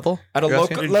local level. At a You're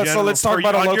local, asking? In let's, so general, let's talk for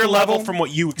about you- a on local your level level from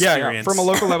what you Yeah, experience. from a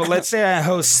local level. Let's say I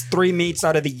host 3 meets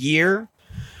out of the year.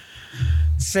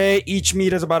 Say each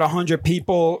meet is about 100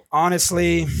 people.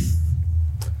 Honestly,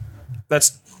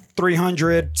 that's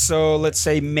 300. So let's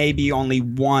say maybe only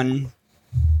 1,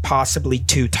 possibly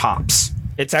 2 tops.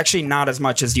 It's actually not as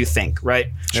much as you think, right?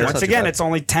 Sure. That's Once not too again, bad. it's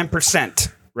only 10%,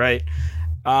 right?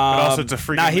 But also, it's a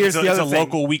freaking. Now here's it's the a other thing.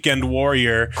 local weekend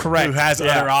warrior Correct. who has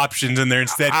Yeah. other options, and they're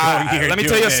instead going here. Let me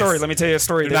tell you a story. Let me tell you a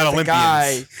story. They're not There's a guy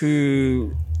Olympians.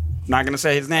 who, not going to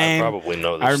say his I name. probably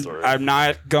know this story. I'm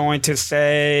not going to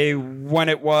say when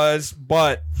it was,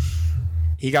 but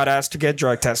he got asked to get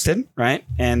drug tested, right?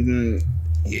 And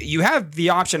you have the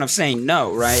option of saying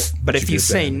no, right? But if you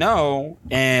say no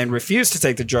and refuse to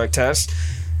take the drug test,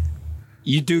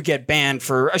 you do get banned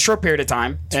for a short period of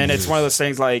time. And it's one of those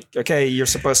things like, okay, you're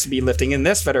supposed to be lifting in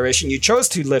this federation. You chose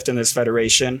to lift in this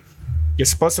federation. You're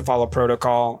supposed to follow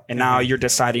protocol, and now you're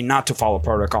deciding not to follow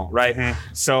protocol, right?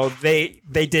 So they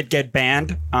did get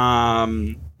banned.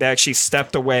 They actually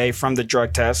stepped away from the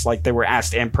drug test, like they were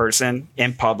asked in person,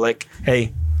 in public,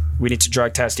 hey, we need to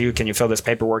drug test you. Can you fill this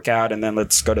paperwork out? And then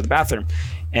let's go to the bathroom.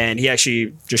 And he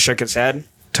actually just shook his head,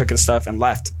 took his stuff, and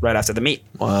left right after the meet.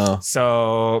 Wow.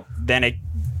 So then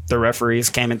the referees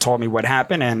came and told me what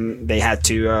happened, and they had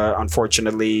to,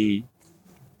 unfortunately,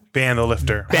 ban the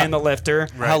lifter. ban the lifter.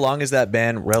 How long is that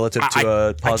ban relative to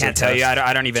a positive I can't tell you. test?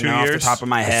 I don't even 2 know off the years? top of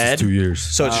my head. 2 years.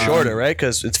 So it's shorter, right?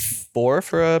 Because it's 4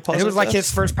 for a positive It was like test?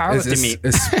 his first powerlifting meet.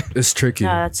 It's tricky.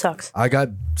 Yeah, that sucks.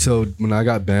 When I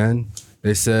got banned,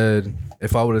 they said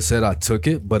if I would have said I took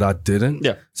it, but I didn't.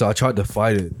 Yeah. So I tried to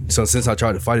fight it. So since I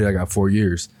tried to fight it, I got 4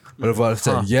 years. But if I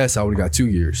said yes, I would have got 2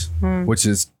 years,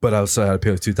 but I still had to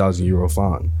pay a €2,000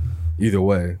 fine. Either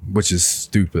way, which is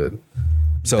stupid.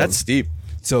 So That's steep.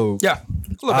 So Yeah,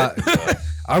 a little bit.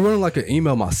 I run like an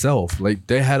email myself. Like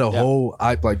they had a whole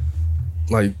like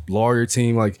lawyer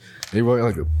team. Like they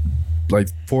wrote like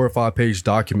 4 or 5 page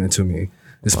document to me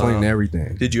explaining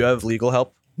everything. Did you have legal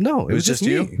help? No, it was just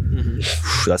you? me.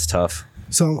 That's tough.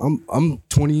 So I'm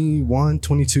 21,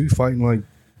 22 fighting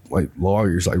like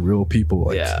lawyers, like real people.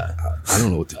 Like, Yeah. I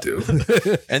don't know what to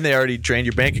do. And they already drained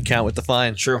your bank account with the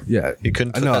fine. True. Yeah, You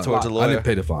couldn't put No, that towards a I lawyer. didn't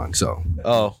pay the fine, so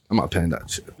Oh. I'm not paying that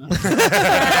shit.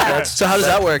 So how does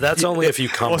that work? That's only if you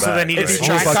come Well, back. so then he right? just If you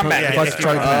try If to I come come- back. if I If you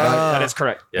try to come try- back. that is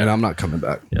correct. Yeah. And I'm not coming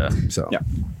back. Yeah. So Yeah.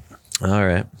 All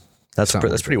right. That's Sounds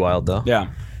that's pretty wild though. Yeah.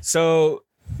 So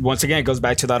once again, it goes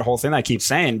back to that whole thing I keep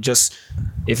saying. Just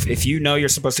if you know you're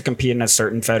supposed to compete in a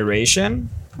certain federation,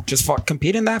 just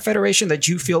compete in that federation that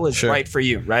you feel is right for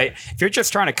you, right? If you're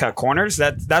just trying to cut corners,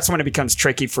 that's when it becomes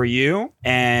tricky for you,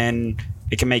 and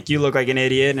it can make you look like an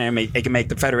idiot, and it can make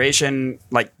the federation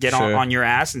like get on your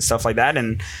ass and stuff like that.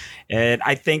 And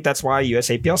I think that's why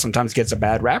USAPL sometimes gets a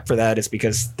bad rap for that, is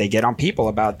because they get on people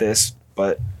about this.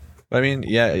 But I mean,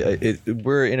 yeah,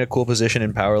 we're in a cool position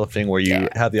in powerlifting where you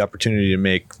have the opportunity to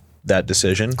make that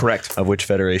decision. Correct. Of which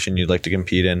federation you'd like to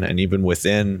compete in. And even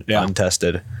within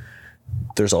Untested,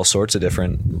 there's all sorts of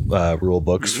different rule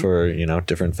books for,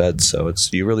 different feds. So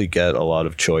you really get a lot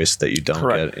of choice that you don't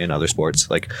get in other sports.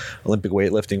 Like Olympic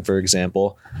weightlifting, for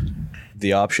example,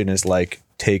 the option is like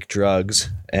take drugs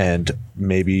and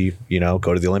maybe, go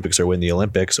to the Olympics or win the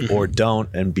Olympics, or don't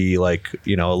and be like,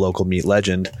 a local meet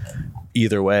legend.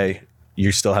 Either way,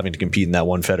 you're still having to compete in that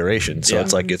one federation. So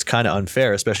it's like, it's kind of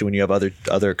unfair, especially when you have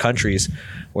other countries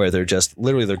where they're just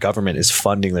literally their government is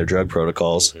funding their drug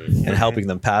protocols and helping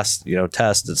them pass,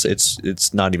 tests.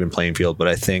 It's not even playing field. But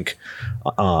I think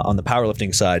on the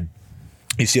powerlifting side,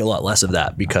 you see a lot less of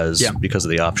that because of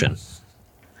the option,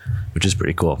 which is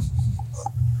pretty cool.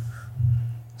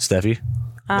 Steffi?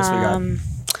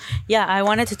 Yeah, I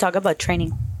wanted to talk about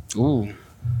training. ooh,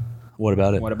 What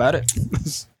about it? what about it?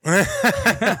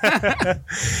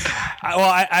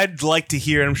 I'd like to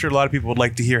hear, and I'm sure a lot of people would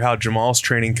like to hear how Jamal's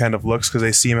training kind of looks, because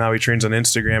they see him how he trains on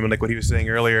Instagram, and like what he was saying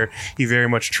earlier, he very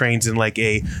much trains in like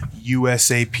a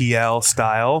USAPL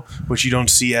style, which you don't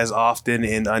see as often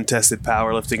in untested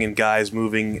powerlifting and guys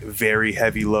moving very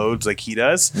heavy loads like he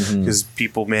does, because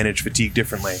people manage fatigue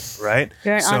differently, right?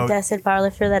 You're an So- untested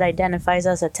powerlifter that identifies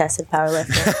as a tested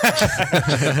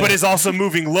powerlifter. but is also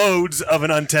moving loads of an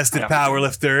untested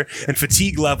powerlifter, and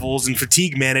fatigue levels and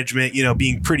fatigue management,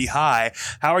 being pretty high.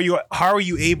 How are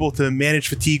you able to manage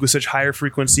fatigue with such higher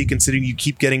frequency, considering you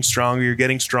keep getting stronger, you're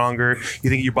getting stronger, you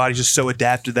think your body's just so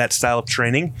adapted to that style of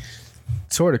training?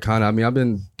 sort of, kind of. I mean, I've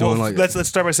been doing let's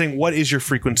start by saying, what is your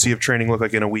frequency of training look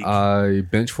like in a week? I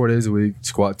bench 4 days a week,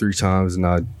 squat 3 times, and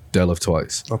I deadlift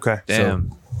twice. Okay.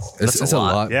 Damn. It's a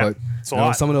lot, Yeah, but it's a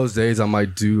lot. some of those days I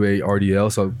might do a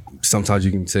RDL. So sometimes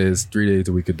you can say it's 3 days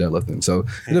a week of deadlifting. So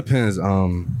it depends.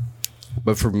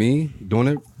 But for me, doing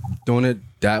it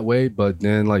that way, but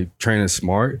then like training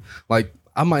smart, like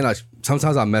I might not.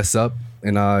 Sometimes I mess up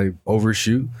and I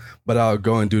overshoot, but I'll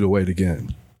go and do the weight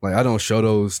again. Like I don't show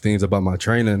those things about my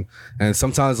training. And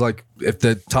sometimes like if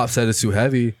the top set is too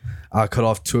heavy, I cut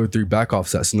off 2 or 3 back off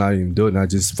sets and not even do it, and I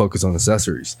just focus on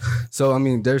accessories. So I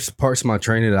mean, there's parts of my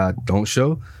training that I don't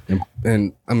show,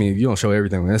 and I mean, you don't show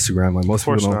everything on Instagram. Like most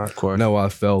people don't know I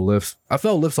fail lifts. I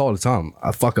fail lifts all the time.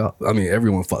 I fuck up. I mean,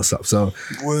 everyone fucks up. So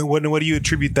what do you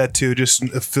attribute that to? Just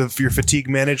your fatigue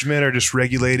management, or just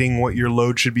regulating what your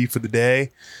load should be for the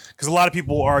day? Because a lot of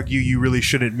people argue you really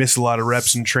shouldn't miss a lot of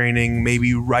reps in training,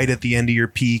 maybe right at the end of your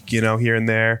peak, here and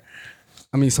there.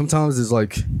 I mean, sometimes it's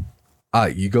like I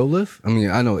ego lift. I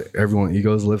mean, I know everyone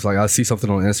egos lifts. Like I see something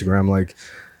on Instagram, like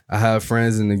I have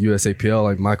friends in the USAPL,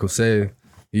 like Michael say,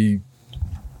 he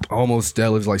almost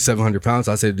deadlifts like 700 pounds.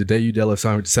 I said, the day you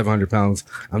deadlift 700 pounds,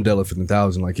 I'm deadlifting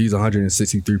 1,000. Like he's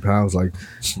 163 pounds. Like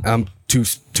I'm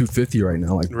 250 right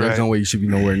now. Like there's no way you should be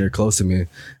nowhere near close to me. And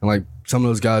like some of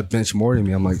those guys bench more than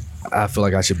me. I'm like, I feel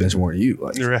like I should bench more than you.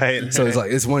 Like, so it's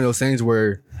like, it's one of those things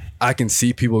where I can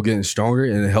see people getting stronger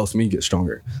and it helps me get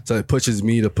stronger. So it pushes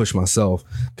me to push myself,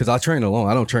 because I train alone.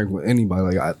 I don't train with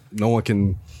anybody. Like no one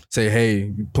can say,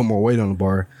 hey, put more weight on the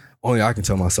bar. Only I can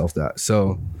tell myself that.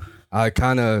 So I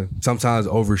kind of sometimes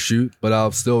overshoot, but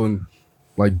I'll still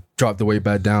like drop the weight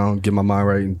back down, get my mind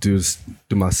right, and do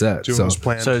my set. So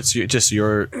it's just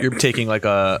you're taking like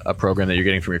a program that you're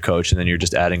getting from your coach, and then you're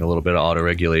just adding a little bit of auto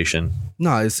regulation.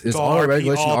 No, it's auto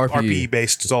regulation, RPE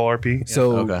based. It's all RPE.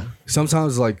 So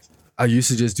sometimes like I used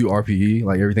to just do RPE,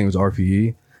 like everything was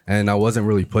RPE, and I wasn't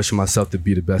really pushing myself to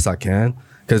be the best I can,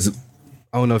 because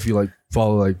I don't know if you like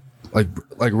follow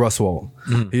like Russ Wall.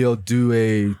 He'll do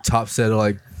a top set of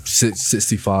like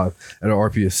 665 at an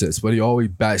RP of 6, but he always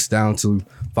backs down to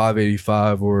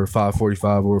 585 or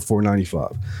 545 or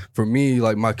 495. For me,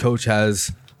 like my coach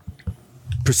has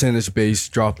percentage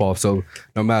based drop off, so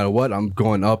no matter what, I'm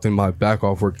going up in my back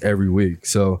off work every week,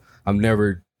 so I'm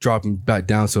never dropping back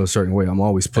down to a certain way. I'm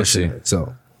always pushing it.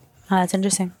 So that's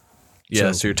interesting.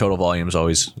 Yeah, so your total volume is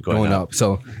always going up.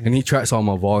 So, and he tracks all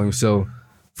my volume. So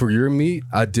for your meet,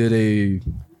 I did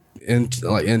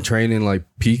in training like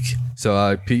peak. So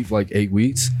I peaked like 8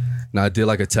 weeks, and I did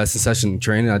like a testing session in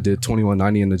training. I did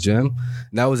 2190 in the gym,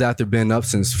 and that was after being up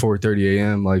since 4:30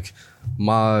 a.m. Like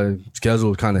my schedule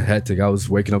was kind of hectic. I was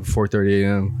waking up at 4:30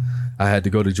 a.m. I had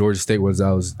to go to Georgia State, where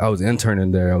I was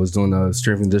interning there. I was doing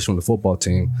strength and conditioning with the football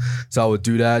team. So I would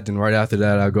do that. Then right after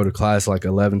that, I'd go to class like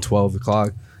 11, 12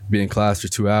 o'clock, be in class for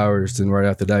 2 hours. Then right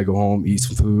after that, go home, eat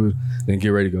some food, then get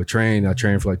ready to go train. I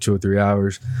trained for like 2 or 3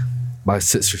 hours. By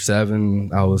 6 or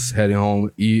 7, I was heading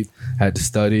home, eat, had to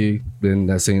study. Then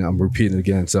that scene, I'm repeating it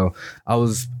again. So I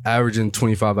was averaging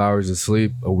 25 hours of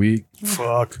sleep a week.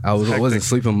 Fuck. I wasn't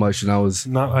sleeping much, and I was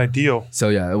not ideal. So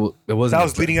yeah, it wasn't. That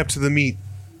was leading up to the meet.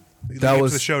 That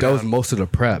was most of the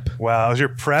prep. Wow, it was your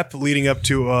prep leading up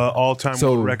to all-time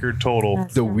world record total.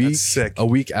 A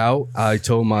week out, I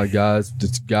told my guys,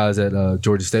 the guys at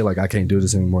Georgia State, like I can't do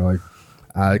this anymore. Like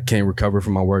I can't recover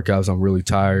from my workouts. I'm really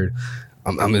tired.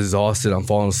 I'm exhausted. I'm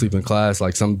falling asleep in class.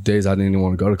 Like some days I didn't even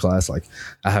want to go to class. Like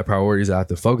I had priorities I had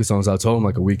to focus on. So I told them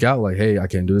like a week out, like, hey, I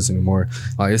can't do this anymore.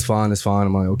 Like it's fine.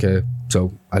 I'm like, okay.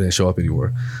 So I didn't show up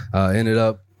anymore. Ended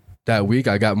up that week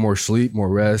I got more sleep, more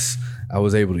rest. I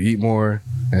was able to eat more.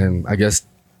 And I guess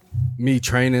me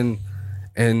training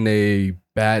in a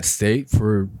bad state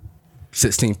for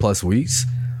 16 plus weeks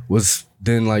was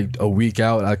then like a week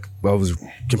out. I was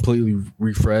completely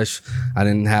refreshed. I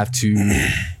didn't have to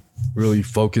really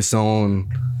focus on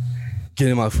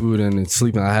getting my food in and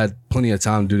sleeping. I had plenty of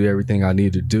time to do everything I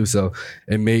needed to do. So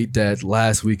it made that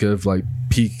last week of like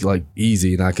peak like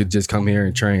easy, and I could just come here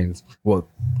and train. Well,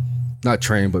 not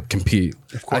train, but compete.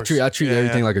 Of course. I treat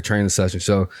everything like a training session.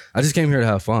 So I just came here to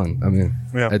have fun. I mean,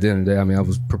 at the end of the day, I mean, I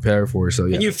was prepared for it. So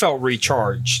yeah. And you felt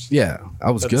recharged. Yeah,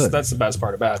 I was good. That's the best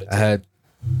part about it. I had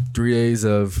 3 days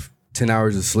of 10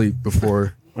 hours of sleep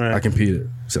before I competed.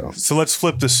 So let's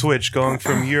flip the switch, going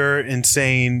from your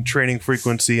insane training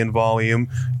frequency and volume.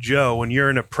 Joe, when you're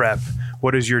in a prep,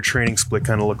 what does your training split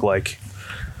kind of look like?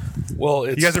 Well,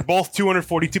 you guys are both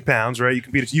 242 pounds, right? You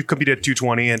compete at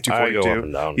 220 and 242. I go up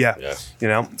and down. Yeah. You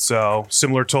know, so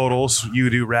similar totals. You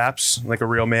do raps like a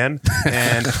real man,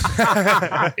 and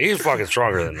he's fucking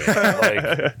stronger than me.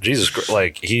 Like Jesus Christ,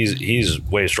 like he's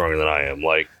way stronger than I am.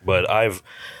 Like, but I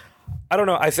don't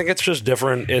know. I think it's just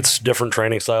different. It's different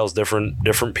training styles,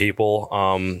 different people.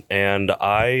 And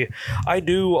I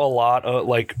do a lot of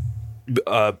like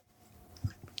I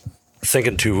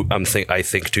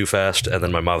think too fast, and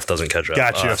then my mouth doesn't catch up.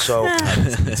 Gotcha. So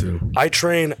I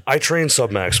train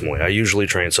sub-maximally. I usually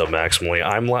train sub-maximally.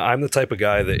 I'm the type of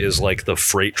guy that is like the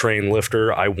freight train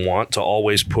lifter. I want to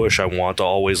always push. I want to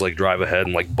always like drive ahead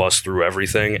and like bust through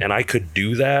everything. And I could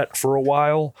do that for a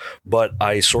while, but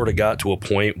I sort of got to a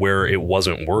point where it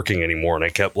wasn't working anymore, and I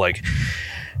kept like,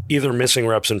 either missing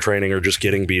reps in training or just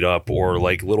getting beat up, or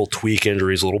like little tweak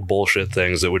injuries, little bullshit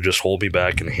things that would just hold me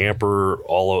back and hamper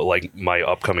all of like my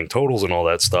upcoming totals and all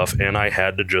that stuff. And I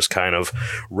had to just kind of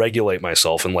regulate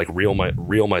myself and like reel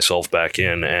myself back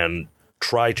in and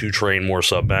try to train more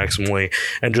sub-maximally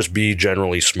and just be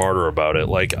generally smarter about it.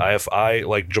 Like I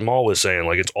like Jamal was saying,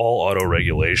 like it's all auto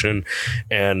regulation,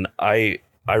 and I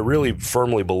really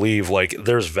firmly believe like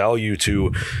there's value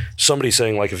to somebody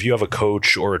saying like if you have a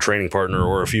coach or a training partner,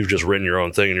 or if you've just written your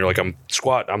own thing and you're like I'm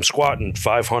squatting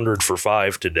 500 for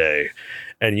 5 today,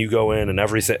 and you go in and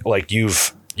everything like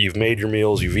you've made your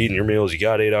meals, you've eaten your meals, you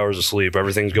got 8 hours of sleep,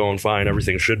 everything's going fine,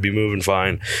 everything should be moving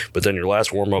fine, but then your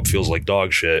last warm-up feels like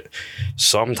dog shit.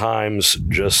 Sometimes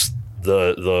just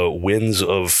the winds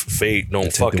of fate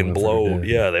don't fucking blow.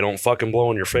 Yeah, they don't fucking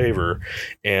blow in your favor,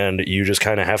 and you just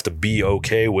kind of have to be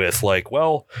okay with like,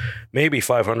 well, maybe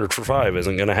 500 for 5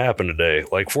 isn't going to happen today.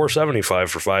 Like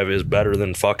 475 for 5 is better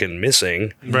than fucking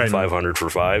missing 500 for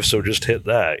 5. So just hit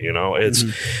that. You know,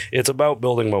 it's about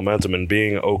building momentum and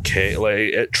being okay,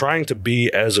 like trying to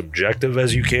be as objective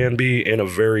as you can be in a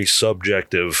very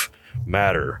subjective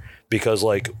matter, because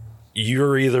like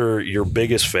you're either your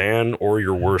biggest fan or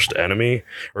your worst enemy,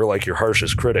 or like your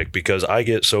harshest critic, because I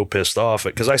get so pissed off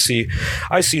because I see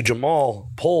Jamal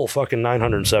pull fucking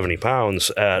 970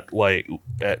 pounds at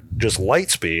just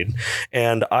light speed,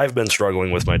 and I've been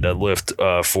struggling with my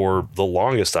deadlift for the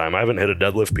longest time. I haven't hit a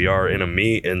deadlift PR in a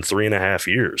meet in 3.5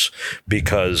 years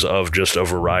because of just a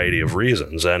variety of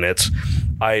reasons, and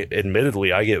I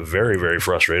get very, very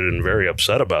frustrated and very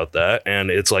upset about that. And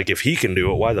it's like, if he can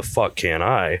do it, why the fuck can't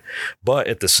I? But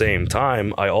at the same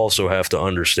time, I also have to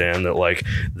understand that like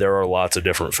there are lots of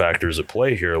different factors at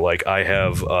play here. Like I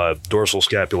have dorsal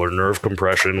scapular nerve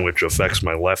compression, which affects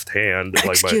my left hand.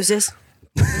 Excuses.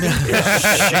 And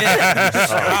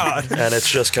it's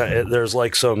just kind of, there's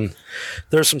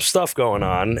some stuff going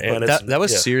on, and that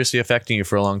was seriously affecting you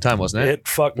for a long time, wasn't it? It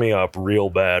fucked me up real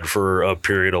bad for a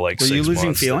period of like 6 months. Were you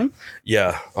losing feeling?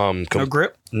 Yeah. No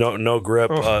grip? No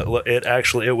grip. Oh.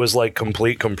 It was like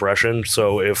complete compression.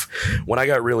 So when I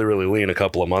got really, really lean a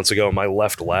couple of months ago, my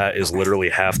left lat is literally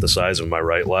half the size of my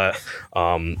right lat.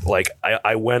 Like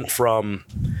I went from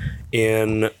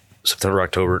in September,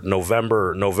 October,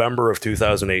 November of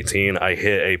 2018, I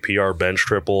hit a PR bench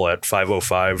triple at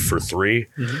 505 for 3.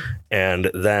 Mm-hmm.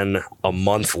 And then a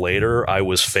month later, I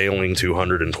was failing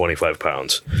 225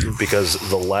 pounds because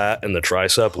the lat and the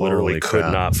tricep literally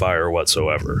could not fire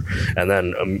whatsoever. And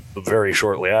then very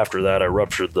shortly after that, I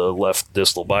ruptured the left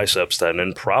distal biceps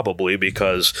tendon, probably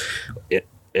because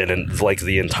like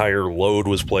the entire load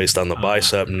was placed on the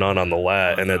bicep, none on the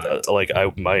lat, and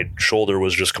my shoulder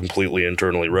was just completely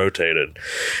internally rotated.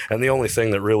 And the only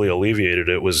thing that really alleviated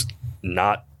it was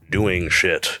not doing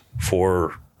shit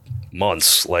for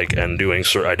months, I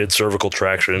did cervical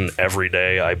traction every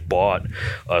day. I bought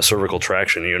a cervical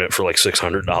traction unit for like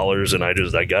 $600,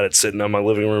 and I got it sitting on my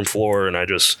living room floor, and I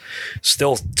just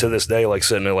still to this day like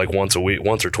sitting it like once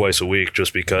or twice a week,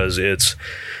 just because it's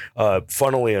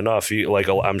funnily enough,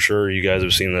 I'm sure you guys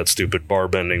have seen that stupid bar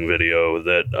bending video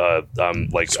that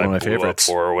I blew up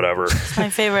for or whatever. It's my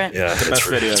favorite. Yeah,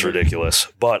 it's ridiculous.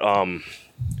 But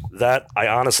that I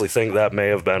honestly think that may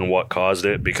have been what caused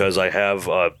it, because I have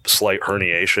a slight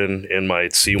herniation in my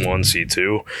C1,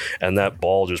 C2, and that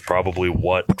bulge is probably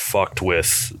what fucked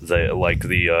with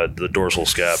the dorsal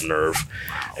scap nerve,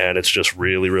 and it's just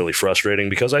really, really frustrating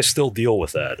because I still deal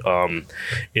with that.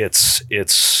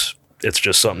 It's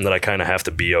just something that I kind of have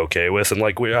to be okay with, and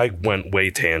I went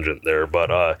way tangent there,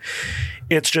 but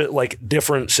it's just like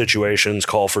different situations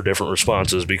call for different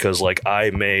responses, because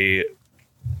I may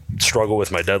struggle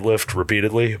with my deadlift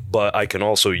repeatedly, but I can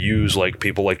also use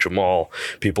people like Jamal,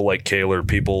 people like Kaler,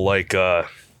 people like I'm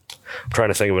trying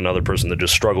to think of another person that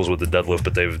just struggles with the deadlift,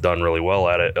 but they've done really well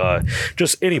at it.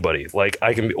 Just anybody.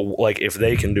 I can if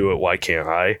they can do it, why can't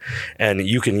I? And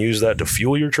you can use that to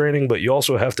fuel your training, but you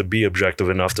also have to be objective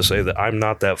enough to say that I'm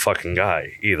not that fucking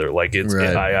guy either.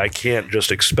 I can't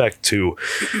just expect to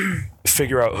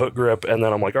figure out hook grip and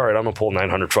then I'm like, all right, I'm gonna pull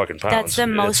 900 fucking pounds. That's the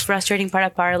most frustrating part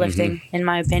of powerlifting, in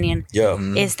my opinion. Yeah.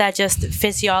 Is that just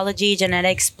physiology,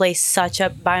 genetics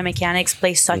biomechanics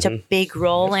plays such a big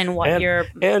role in what you're...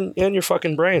 And your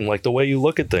fucking brain, the way you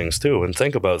look at things too and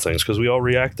think about things, because we all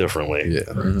react differently. Yeah.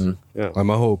 Mm-hmm. Yeah.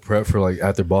 My whole prep for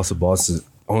after Boss of Bosses, the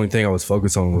only thing I was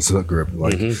focused on was hook grip.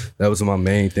 That was my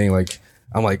main thing.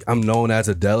 I'm known as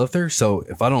a deadlifter, so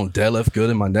if I don't deadlift good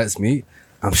in my next meet,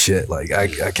 I'm shit.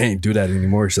 I can't do that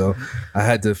anymore. So I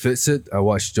had to fix it. I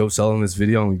watched Joe Sullivan's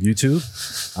video on YouTube.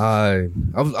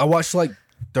 I watched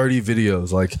 30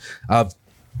 videos. I've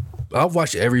I've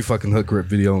watched every fucking hook grip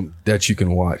video that you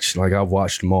can watch. Like I've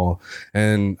watched them all,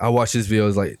 and I watched this video.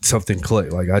 It's like something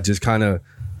clicked. Like I just kind of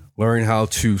learned how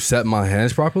to set my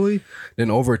hands properly. Then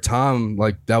over time,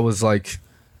 like that was like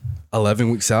 11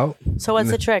 weeks out. So what's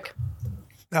the trick?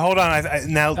 Now, hold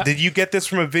on. Now, did you get this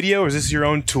from a video, or is this your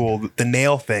own tool, the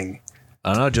nail thing?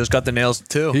 I don't know. Just got the nails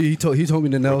too. He told me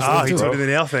the nails. He told you the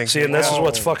nail thing. See, and this is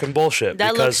what's fucking bullshit.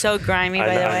 That because looks so grimy,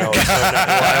 by the I way. know, it's so,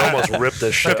 I almost ripped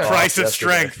this shit The off price of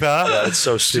yesterday. strength, huh? Yeah, it's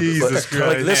so stupid. Jesus But, like,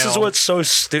 Christ. this is what's so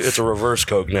stupid. It's a reverse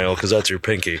Coke nail because that's your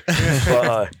pinky.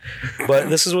 But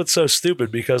this is what's so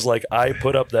stupid because like I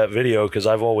put up that video because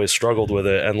I've always struggled with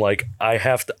it, and like I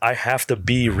have to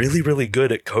be really, really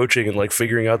good at coaching and like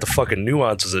figuring out the fucking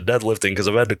nuances of deadlifting because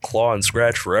I've had to claw and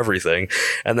scratch for everything.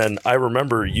 And then I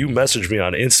remember you messaged me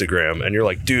on Instagram and you're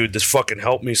like, dude, this fucking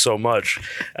helped me so much.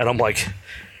 And I'm like,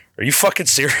 are you fucking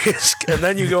serious? And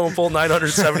then you go and pull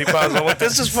 970 pounds. I'm like,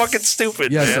 this is fucking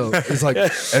stupid, Yeah, man. so it's like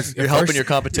You're helping your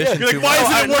competition You're too like,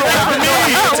 why much. is it working for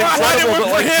me? It's Why did it incredible,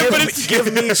 work but for him, but like, it's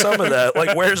give me some of that.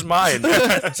 Like, where's mine?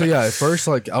 So yeah, at first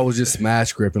like I was just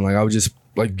smash gripping, like I was just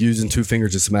like using 2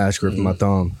 fingers to smash gripping my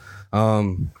thumb.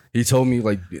 He told me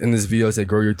like in this video, said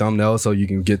grow your thumbnail so you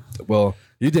can get, well,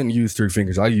 you didn't use 3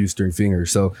 fingers, I used 3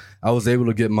 fingers, so I was able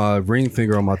to get my ring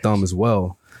finger on my thumb as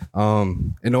well.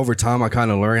 And over time I kind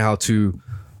of learned how to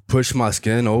pushing my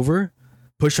skin over,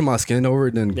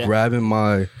 then grabbing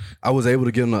my, I was able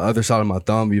to get on the other side of my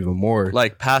thumb even more.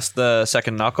 Like past the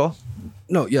second knuckle.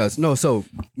 So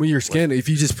when your skin, if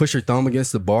you just push your thumb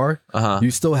against the bar,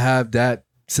 you still have that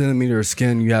centimeter of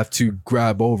skin you have to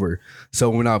grab over. So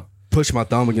when I push my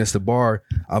thumb against the bar,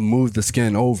 I move the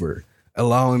skin over,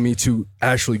 allowing me to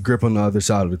actually grip on the other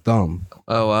side of the thumb.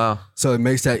 Oh wow. So it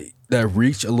makes that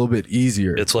reach a little bit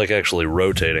easier. It's like actually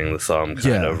rotating the thumb,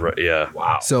 kind of. Right? Yeah.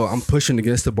 Wow. So I'm pushing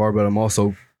against the bar, but I'm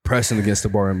also pressing against the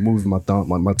bar and moving my thumb,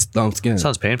 my thumb skin.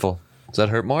 Sounds painful. Does that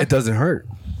hurt more? It doesn't hurt.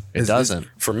 It doesn't.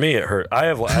 For me, it hurt. I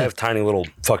have tiny little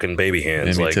fucking baby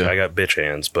hands. Yeah, me Like too. I got bitch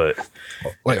hands, but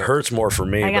Like- it hurts more for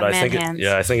me. I got But I man think hands.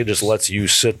 I think it just lets you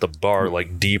sit the bar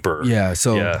like deeper. Yeah.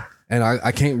 So Yeah. and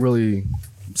I can't really.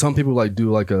 Some people like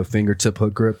do like a fingertip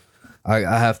hook grip. I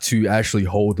have to actually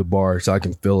hold the bar so I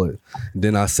can feel it. And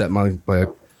then I set my like.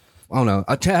 I don't know.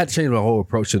 I had to change my whole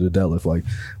approach to the deadlift. Like,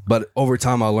 but over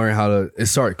time I learned how to. It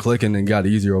started clicking and got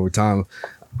easier over time.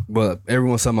 But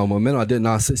everyone saw my momentum. I did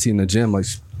 960 in the gym. Like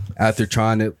after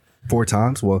trying it 4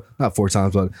 times. Well, not 4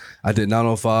 times, but I did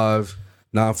 905,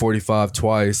 945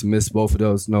 twice. Missed both of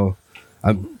those. No,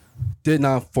 I did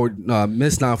 940. No, I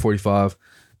missed 945.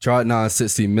 Tried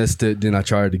 960, missed it. Then I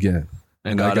tried it again,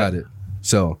 and I got it.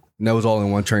 So and that was all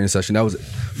in one training session. That was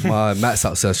my max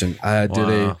out session. I did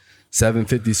a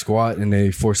 750 squat and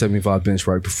a 475 bench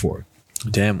right before.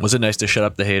 Damn. Was it nice to shut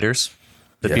up the haters?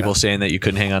 The Yeah. people saying that you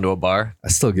couldn't hang onto a bar? I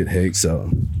still get hate, so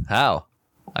How?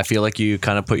 I feel like you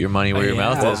kind of put your money where your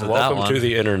mouth is with that Welcome one. to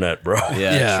the internet, bro.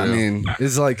 yeah, I true. mean,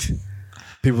 it's like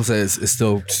people say it's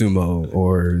still sumo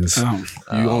or it's, you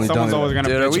only Someone's always done. going to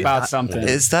Dude, are bitch we- about something.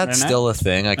 Is that Isn't it? still a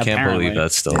thing? I can't Apparently. believe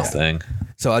that's still a thing.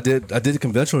 So I did the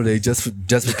conventional today just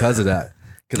because of that.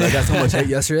 Because I got so much hate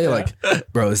yesterday. Like,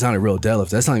 bro, it's not a real deadlift.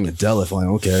 That's not even a deadlift. Like,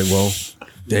 okay, well,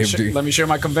 Let me share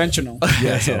my conventional.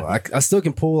 yeah. So I still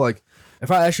can pull, like,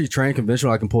 if I actually train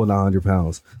conventional, I can pull 900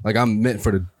 pounds. Like, I'm meant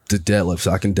for the deadlift,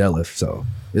 so I can deadlift. So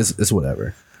it's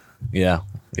whatever. Yeah.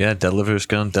 Yeah, deadlifters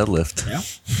gonna deadlift.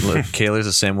 Yeah. Look, Kaler's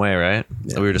the same way, right?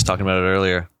 We were just talking about it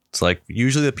earlier. It's like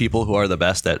usually the people who are the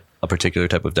best at a particular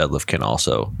type of deadlift can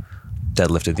also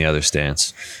deadlift in the other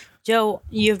stance. Joe,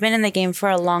 you've been in the game for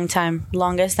a long time,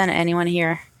 longest than anyone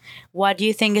here. What do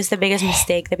you think is the biggest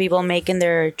mistake that people make in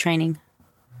their training?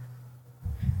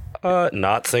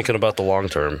 Not thinking about the long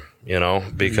term,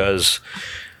 because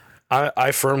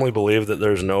I firmly believe that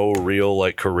there's no real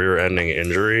like career-ending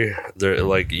injury. There,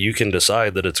 like you can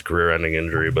decide that it's a career-ending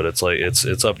injury, but it's like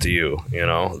it's up to you.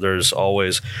 There's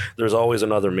always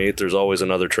another meet. There's always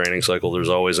another training cycle. There's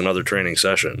always another training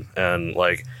session, and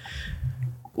like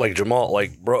Jamal,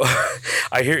 like bro,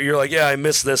 I hear you're like, yeah, I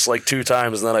missed this like 2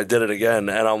 times, and then I did it again,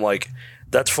 and I'm like,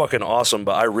 that's fucking awesome,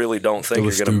 but I really don't think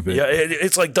was you're gonna. stupid. Yeah,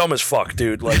 it's like dumb as fuck,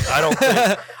 dude. Like I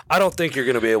don't think you're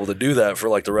gonna be able to do that for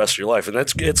like the rest of your life, and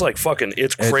it's like fucking,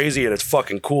 it's crazy and it's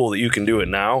fucking cool that you can do it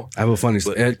now. I have a funny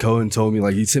story. Ed Cohen told me,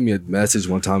 like, he sent me a message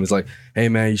one time. He's like, hey,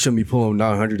 man, you shouldn't be pulling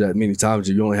 900 that many times.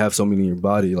 You only have so many in your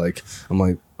body. Like, I'm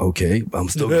like, okay, but I'm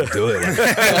still going to do it.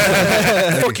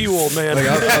 Like, Fuck you, old man.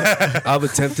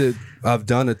 I've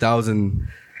done 1,000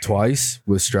 twice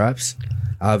with straps.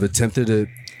 I've attempted a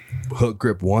hook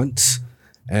grip once,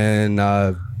 and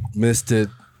I missed it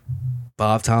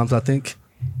 5 times, I think.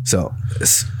 So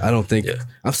I don't think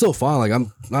I'm still fine. Like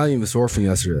I'm not even sore from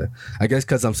yesterday. I guess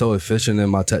because I'm so efficient in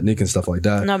my technique and stuff like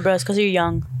that. No, bro, it's because you're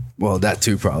young. Well, that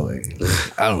too probably.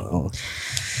 I don't know.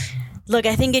 Look,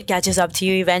 I think it catches up to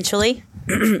you eventually.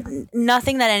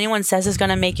 Nothing that anyone says is going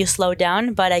to make you slow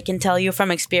down, but I can tell you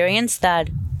from experience that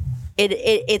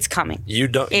it's coming.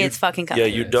 It's fucking coming. Yeah,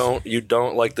 you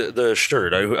don't like the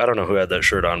shirt. I don't know who had that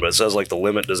shirt on, but it says like the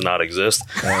limit does not exist.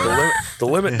 The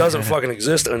limit doesn't fucking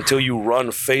exist until you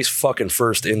run face fucking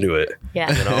first into it.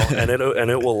 Yeah. You know, and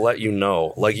it will let you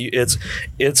know. Like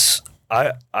it's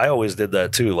I always did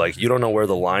that too. Like you don't know where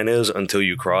the line is until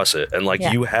you cross it, and like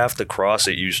you have to cross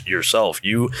it yourself.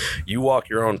 You walk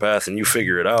your own path and you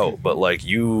figure it out. But like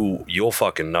you'll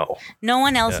fucking know. No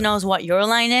one else knows what your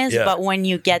line is, but when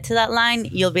you get to that line,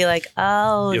 you'll be like,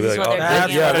 oh, this is what they're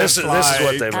doing. Yeah, this is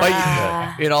what they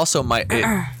meant. It also might.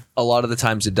 A lot of the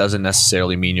times, it doesn't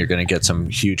necessarily mean you're going to get some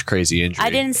huge, crazy injury. I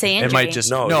didn't say injury. It might just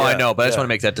I know, but I just want to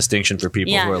make that distinction for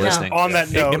people who are listening. On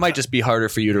that note, it might just be harder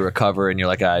for you to recover, and you're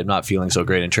like, I'm not feeling so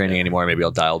great in training anymore. Maybe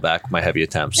I'll dial back my heavy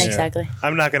attempts. Exactly.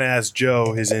 I'm not going to ask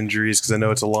Joe his injuries because I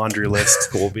know it's a laundry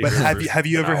list. But have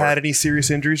you ever had any serious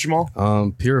injuries, Jamal?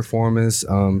 Piriformis,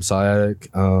 sciatic,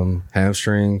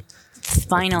 hamstring,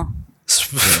 Spinal.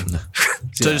 So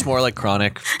just more like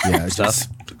chronic stuff.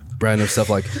 Random stuff.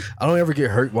 Like I don't ever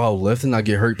get hurt while lifting. I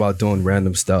get hurt while doing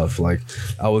random stuff. Like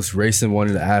I was racing one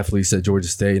of the athletes at Georgia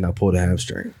State and I pulled a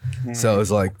hamstring. So it's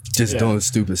like just doing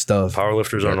stupid stuff.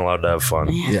 Powerlifters aren't allowed to have fun.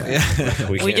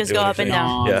 We just go up and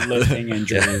down. Lifting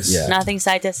injuries. Nothing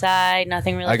side to side.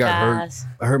 Nothing really fast.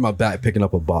 I hurt my back picking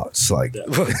up a box. Like it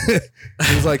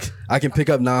was like I can pick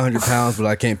up 900 pounds, but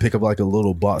I can't pick up like a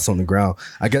little box on the ground.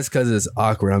 I guess because it's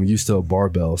awkward. I'm used to a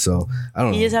barbell, so I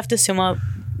don't know. You just have to sumo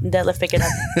deadlift, pick it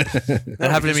up. That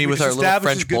happened to me with our little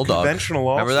French bulldog.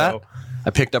 Remember that? I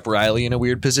picked up Riley in a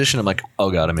weird position. I'm like, oh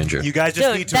God, I'm injured. You guys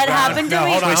just need to happened to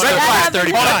me. Hold on.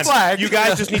 That You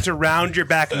guys just need to round your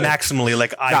back maximally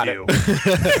like I do.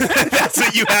 That's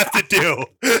what you have to do.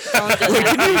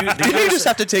 Didn't you just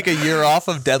have to take a year off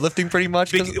of deadlifting pretty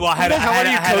much? Well, how are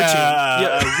you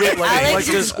coaching? Alex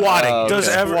just squatting. Does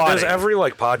every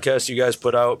like podcast you guys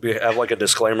put out have like a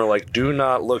disclaimer like do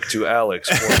not look to Alex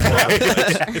for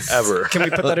ever? Can we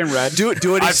put that in red? Do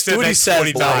what he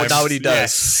says, not what he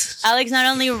does. Alex not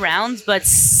only rounds, but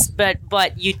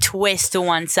you twist to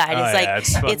one side.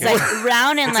 It's like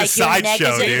round and like your neck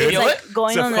is like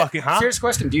going on the. Serious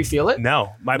question: do you feel it?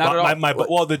 No,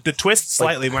 the twist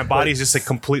slightly. My body's just like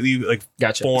completely like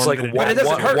formed. It's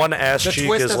like one ass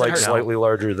cheek is like slightly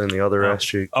larger than the other ass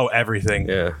cheek. Oh, everything.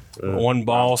 Yeah. One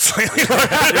ball slightly larger.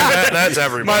 That's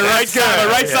everybody. My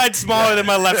right side's smaller than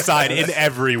my left side in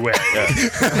every way.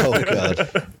 Oh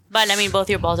God. But I mean, both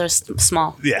your balls are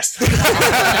small. Yes. What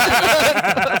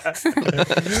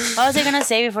was I gonna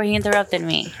say before he interrupted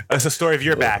me? It's a story of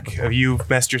your back. Have you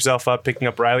messed yourself up picking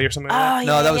up Riley or something like that?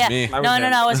 No, that was me. No.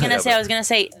 I was gonna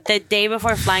say the day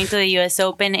before flying to the U.S.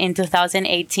 Open in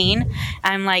 2018,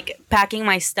 I'm like packing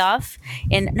my stuff,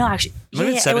 and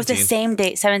it was the same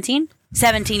day. 17,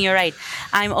 you're right.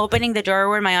 I'm opening the drawer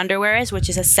where my underwear is, which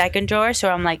is a second drawer, so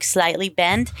I'm like slightly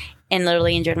bent and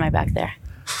literally injured my back there.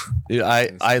 Dude,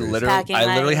 I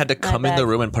literally had to come in the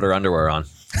room and put her underwear on.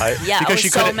 Because she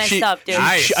messed up, dude.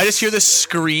 I just hear this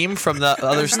scream from the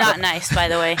other side. Not nice, by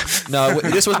the way. No,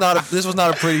 this was not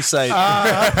a pretty sight.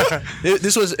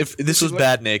 This was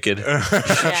bad naked.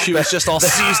 She was just all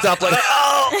seized up like,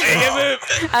 oh,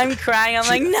 I'm crying. I'm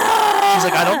like, no. She's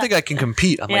like, I don't think I can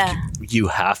compete. I'm like, you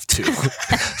have to.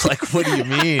 Like, what do you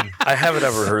mean? I haven't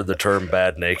ever heard the term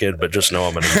bad naked, but just know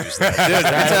I'm going to use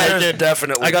that. Dude,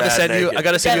 definitely. I got to send you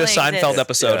a Seinfeld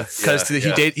episode because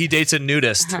he dates a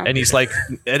nudist and he's like.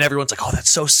 And everyone's like, oh, that's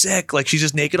so sick. Like, she's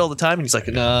just naked all the time. And he's like,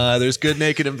 nah, there's good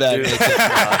naked and bad naked.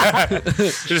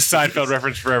 Just Seinfeld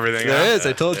reference for everything. There is.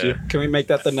 I told you. Can we make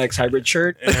that the next hybrid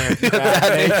shirt?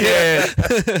 Bad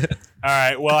naked. All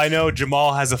right. Well, I know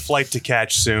Jamal has a flight to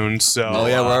catch soon. So. Oh,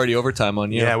 yeah. We're already overtime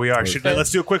on you. Yeah, we are.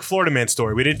 Let's do a quick Florida man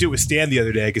story. We didn't do it with Stan the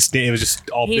other day because it was just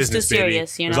all business. He's too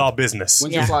serious, It was all business.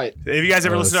 When's your flight? Have you guys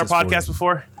ever listened to our podcast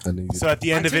before? So at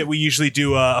the end of it, we usually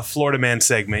do a Florida man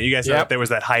segment. You guys know there was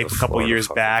that hype a couple years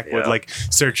back with like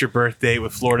search your birth date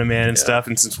with Florida man and stuff.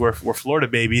 And since we're Florida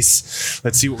babies,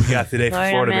 let's see what we got today for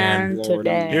Florida man.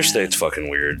 Today. Your state's fucking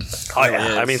weird. Oh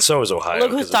yeah, I mean so is Ohio.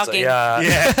 Look who's talking.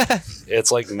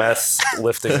 It's like meth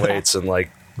lifting weights and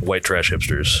like white trash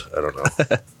hipsters. I don't know.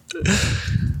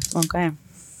 Okay.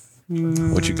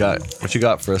 What you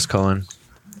got for us, Colin?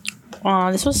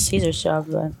 Oh, this was Caesar's job,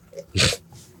 but.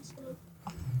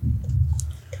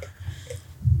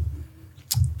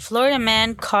 Florida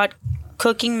man caught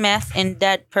cooking meth in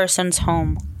dead person's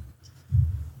home.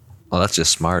 Oh, that's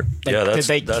just smart. Yeah, Did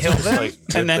they that's kill just them like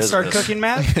good and then start business. cooking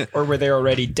meth, or were they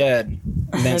already dead and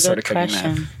then That's a started good cooking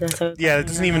question. meth? That's a good Yeah, it question.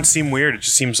 doesn't even seem weird. It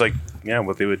just seems like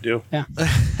what they would do. Yeah.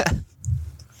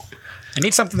 I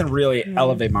need something to really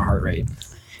elevate my heart rate.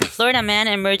 Florida man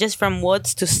emerges from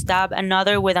woods to stab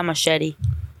another with a machete.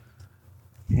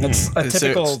 That's a Is there-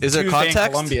 typical is there Tuesday in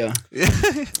context? Colombia.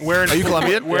 Are you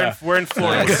Colombian? We're in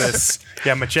Florida with this.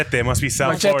 Yeah, machete. It must be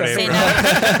South Machete. Florida. Say bro.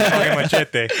 now. Okay,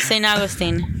 machete. St.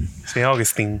 Augustine. St.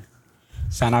 Augustine.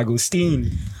 San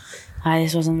Agustin.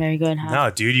 This wasn't very good, huh?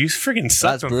 No, dude, you freaking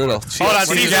suck. That's brutal. Hold on,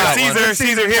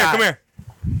 Caesar, here, come here.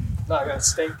 No, I got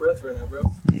stank breath right now,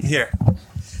 bro. Here.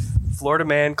 Florida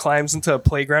man climbs into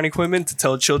playground equipment to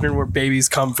tell children where babies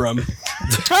come from.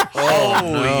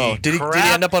 No. Did he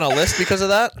end up on a list because of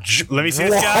that? Let me see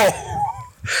this guy.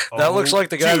 That looks like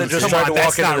the guy Dude, that just come tried on, to walk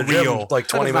that's into not the gym real. like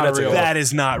 20 minutes ago. That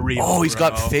is not real. Oh, he's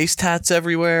got bro. face tats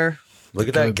everywhere. Look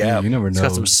at that Could be, gap. You never know. He's got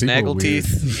some People snaggle weird.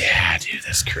 teeth. Yeah, dude,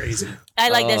 that's crazy. I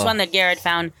like this one that Garrett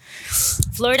found.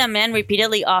 Florida man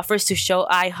repeatedly offers to show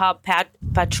IHOP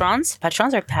patrons.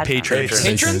 Patrons or patrons? Patrons.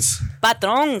 Patrons?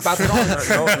 Patrons.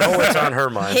 No, it's on her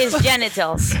mind. His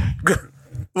genitals.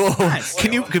 Whoa.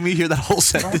 Can we hear that whole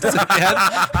sentence again?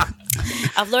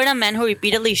 A Florida man who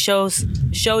repeatedly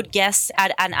showed guests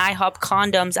at an IHOP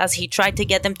condoms as he tried to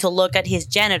get them to look at his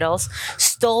genitals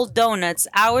stole donuts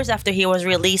hours after he was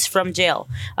released from jail,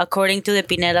 according to the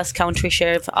Pinellas County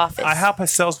Sheriff's Office. IHOP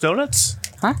sells donuts?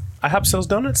 Huh? IHOP sells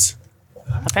donuts?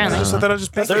 Apparently. So that I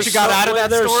just What you got out of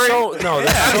that story?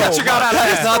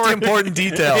 That's not the important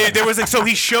detail. There was so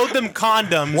he showed them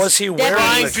condoms. Was he wearing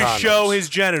trying the to condoms? show his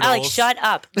genitals? Alex, shut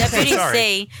up. Deputies Sorry.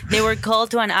 say they were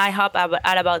called to an IHOP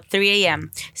at about 3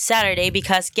 a.m. Saturday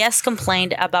because guests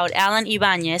complained about Alan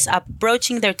Ibanez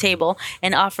approaching their table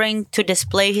and offering to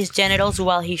display his genitals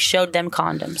while he showed them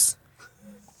condoms.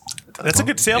 That's a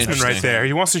good salesman right Interesting. there.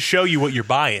 He wants to show you what you're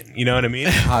buying. You know what I mean?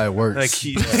 How it works. Like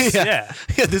he, Yeah,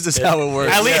 this is how it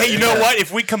works. At least, hey, you know what?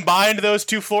 If we combined those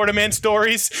two Florida man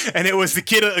stories, and it was a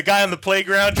guy on the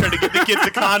playground trying to get the kids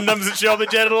the condoms and show the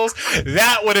genitals,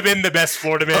 that would have been the best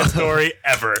Florida man story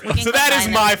ever. can So that is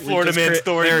combine my them. Florida man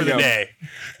story there for we the go. day.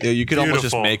 Yeah, you could almost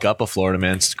just Beautiful. make up a Florida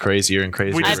man. It's crazier and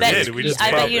crazier. We I just bet, did. We just I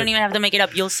bet probably- you don't even have to make it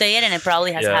up. You'll say it and it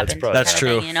probably has Yeah, happened. it's probably- That's kind of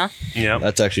true. thing, you know? Yeah,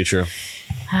 That's actually true.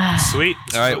 sweet.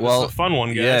 All right, This well, is a fun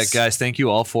one, guys. Yeah, guys, thank you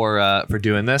all for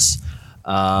doing this.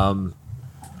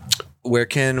 Where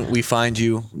can we find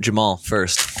you, Jamal?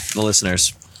 First, the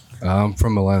listeners. I'm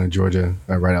from Atlanta, Georgia,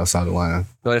 right outside Atlanta.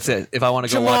 But if I want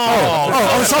to go watch,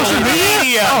 Oh, social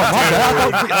media.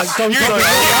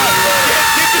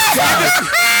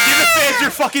 Give the fans your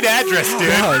fucking address, dude.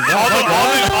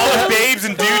 All the babes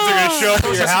and dudes are gonna show up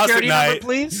at your house at Security number, night.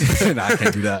 please. Nah, I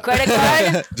can't do that. Credit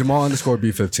card?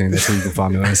 Jamal_B15. That's where you can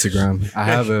find me on Instagram. I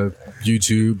have a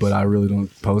YouTube, but I really don't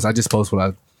post. I just post what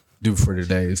I do for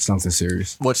today. It's something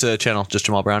serious. what's the channel? Just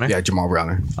Jamal Browner. Yeah, Jamal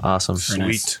Browner. Awesome.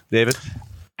 Sweet. David.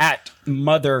 At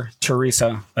Mother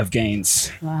Teresa of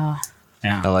Gaines. Wow.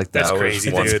 Yeah. I like that. That's was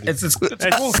crazy, one- dude. It's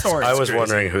a cool story. I was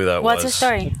wondering who that What's was. the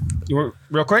story? You were,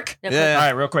 real quick? Yeah. All right,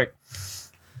 real quick.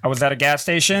 I was at a gas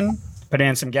station, put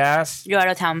in some gas. You're out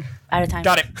of time. Out of time.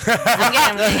 Got it.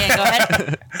 I'm getting. Go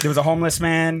ahead. There was a homeless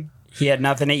man. He had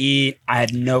nothing to eat. I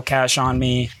had no cash on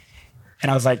me. And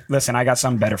I was like, listen, I got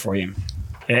something better for you.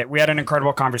 We had an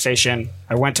incredible conversation.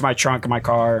 I went to my trunk of my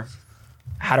car,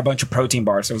 had a bunch of protein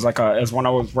bars. It was when I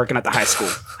was working at the high school.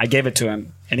 I gave it to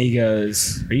him, and he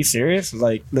goes, "Are you serious?" I was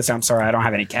like, "Listen, I'm sorry, I don't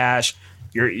have any cash.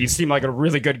 You seem like a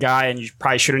really good guy, and you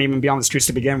probably shouldn't even be on the streets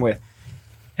to begin with."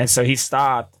 And so he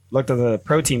stopped, looked at the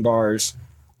protein bars,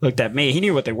 looked at me. He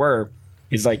knew what they were.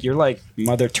 He's like, "You're like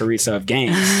Mother Teresa of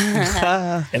Gaines,"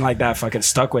 and like that fucking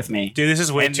stuck with me. Dude, this is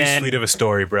way And too then- sweet of a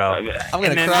story, bro. I'm gonna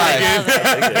And then-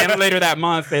 cry. And later that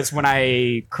month is when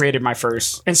I created my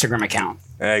first Instagram account,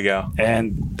 There you go.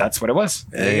 and that's what it was.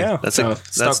 There you go. That's So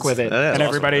that's stuck with it, yeah, and awesome.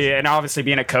 everybody, and obviously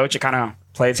being a coach, it kind of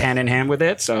plays hand in hand with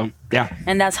it. So yeah,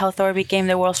 And that's how Thor became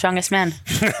the world's strongest man.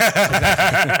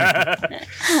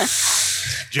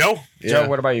 Joe? Joe,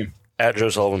 what about you? At Joe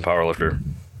Sullivan Powerlifter.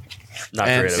 Not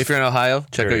And creative. if you're in Ohio,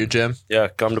 check out your Period. gym. Yeah,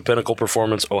 come to Pinnacle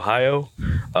Performance, Ohio.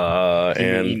 And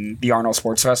In the Arnold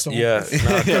Sports Festival. yeah,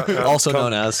 Also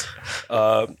known as.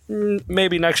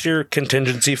 maybe next year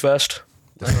Contingency Fest.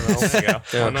 I don't know. There you go.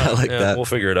 Yeah, I like that. We'll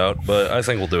figure it out, but I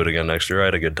think we'll do it again next year. I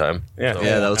had a good time. Yeah. So,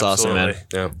 Yeah, that was awesome, man.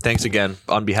 Absolutely. yeah. Thanks again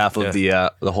on behalf of the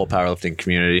whole powerlifting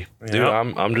community. Dude, Yeah.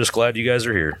 I'm just glad you guys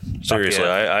are here. Seriously,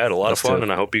 yeah. I had a lot of Us fun, too.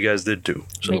 and I hope you guys did too.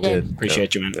 So We did.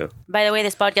 Appreciate you, man. Yeah. By the way,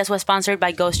 this podcast was sponsored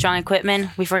by Go Strong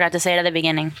Equipment. We forgot to say it at the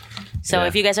beginning. So Yeah.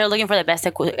 if you guys are looking for the best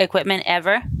equipment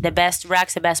ever, the best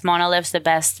racks, the best monoliths, the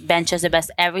best benches, the best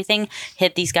everything,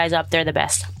 hit these guys up. They're the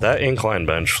best. That incline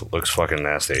bench looks fucking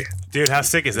nasty. Dude, how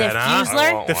sick is The that, huh? Fusler?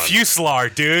 I want The one.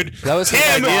 Fuslar, dude. That was his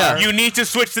Tim, idea. you need to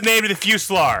switch the name to the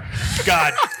Fuslar.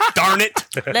 God darn it.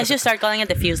 Let's just start calling it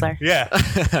the Fusler. Yeah.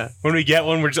 When we get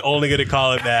one, we're just only going to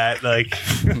call it that. Like,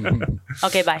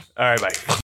 Okay, bye. all right, bye.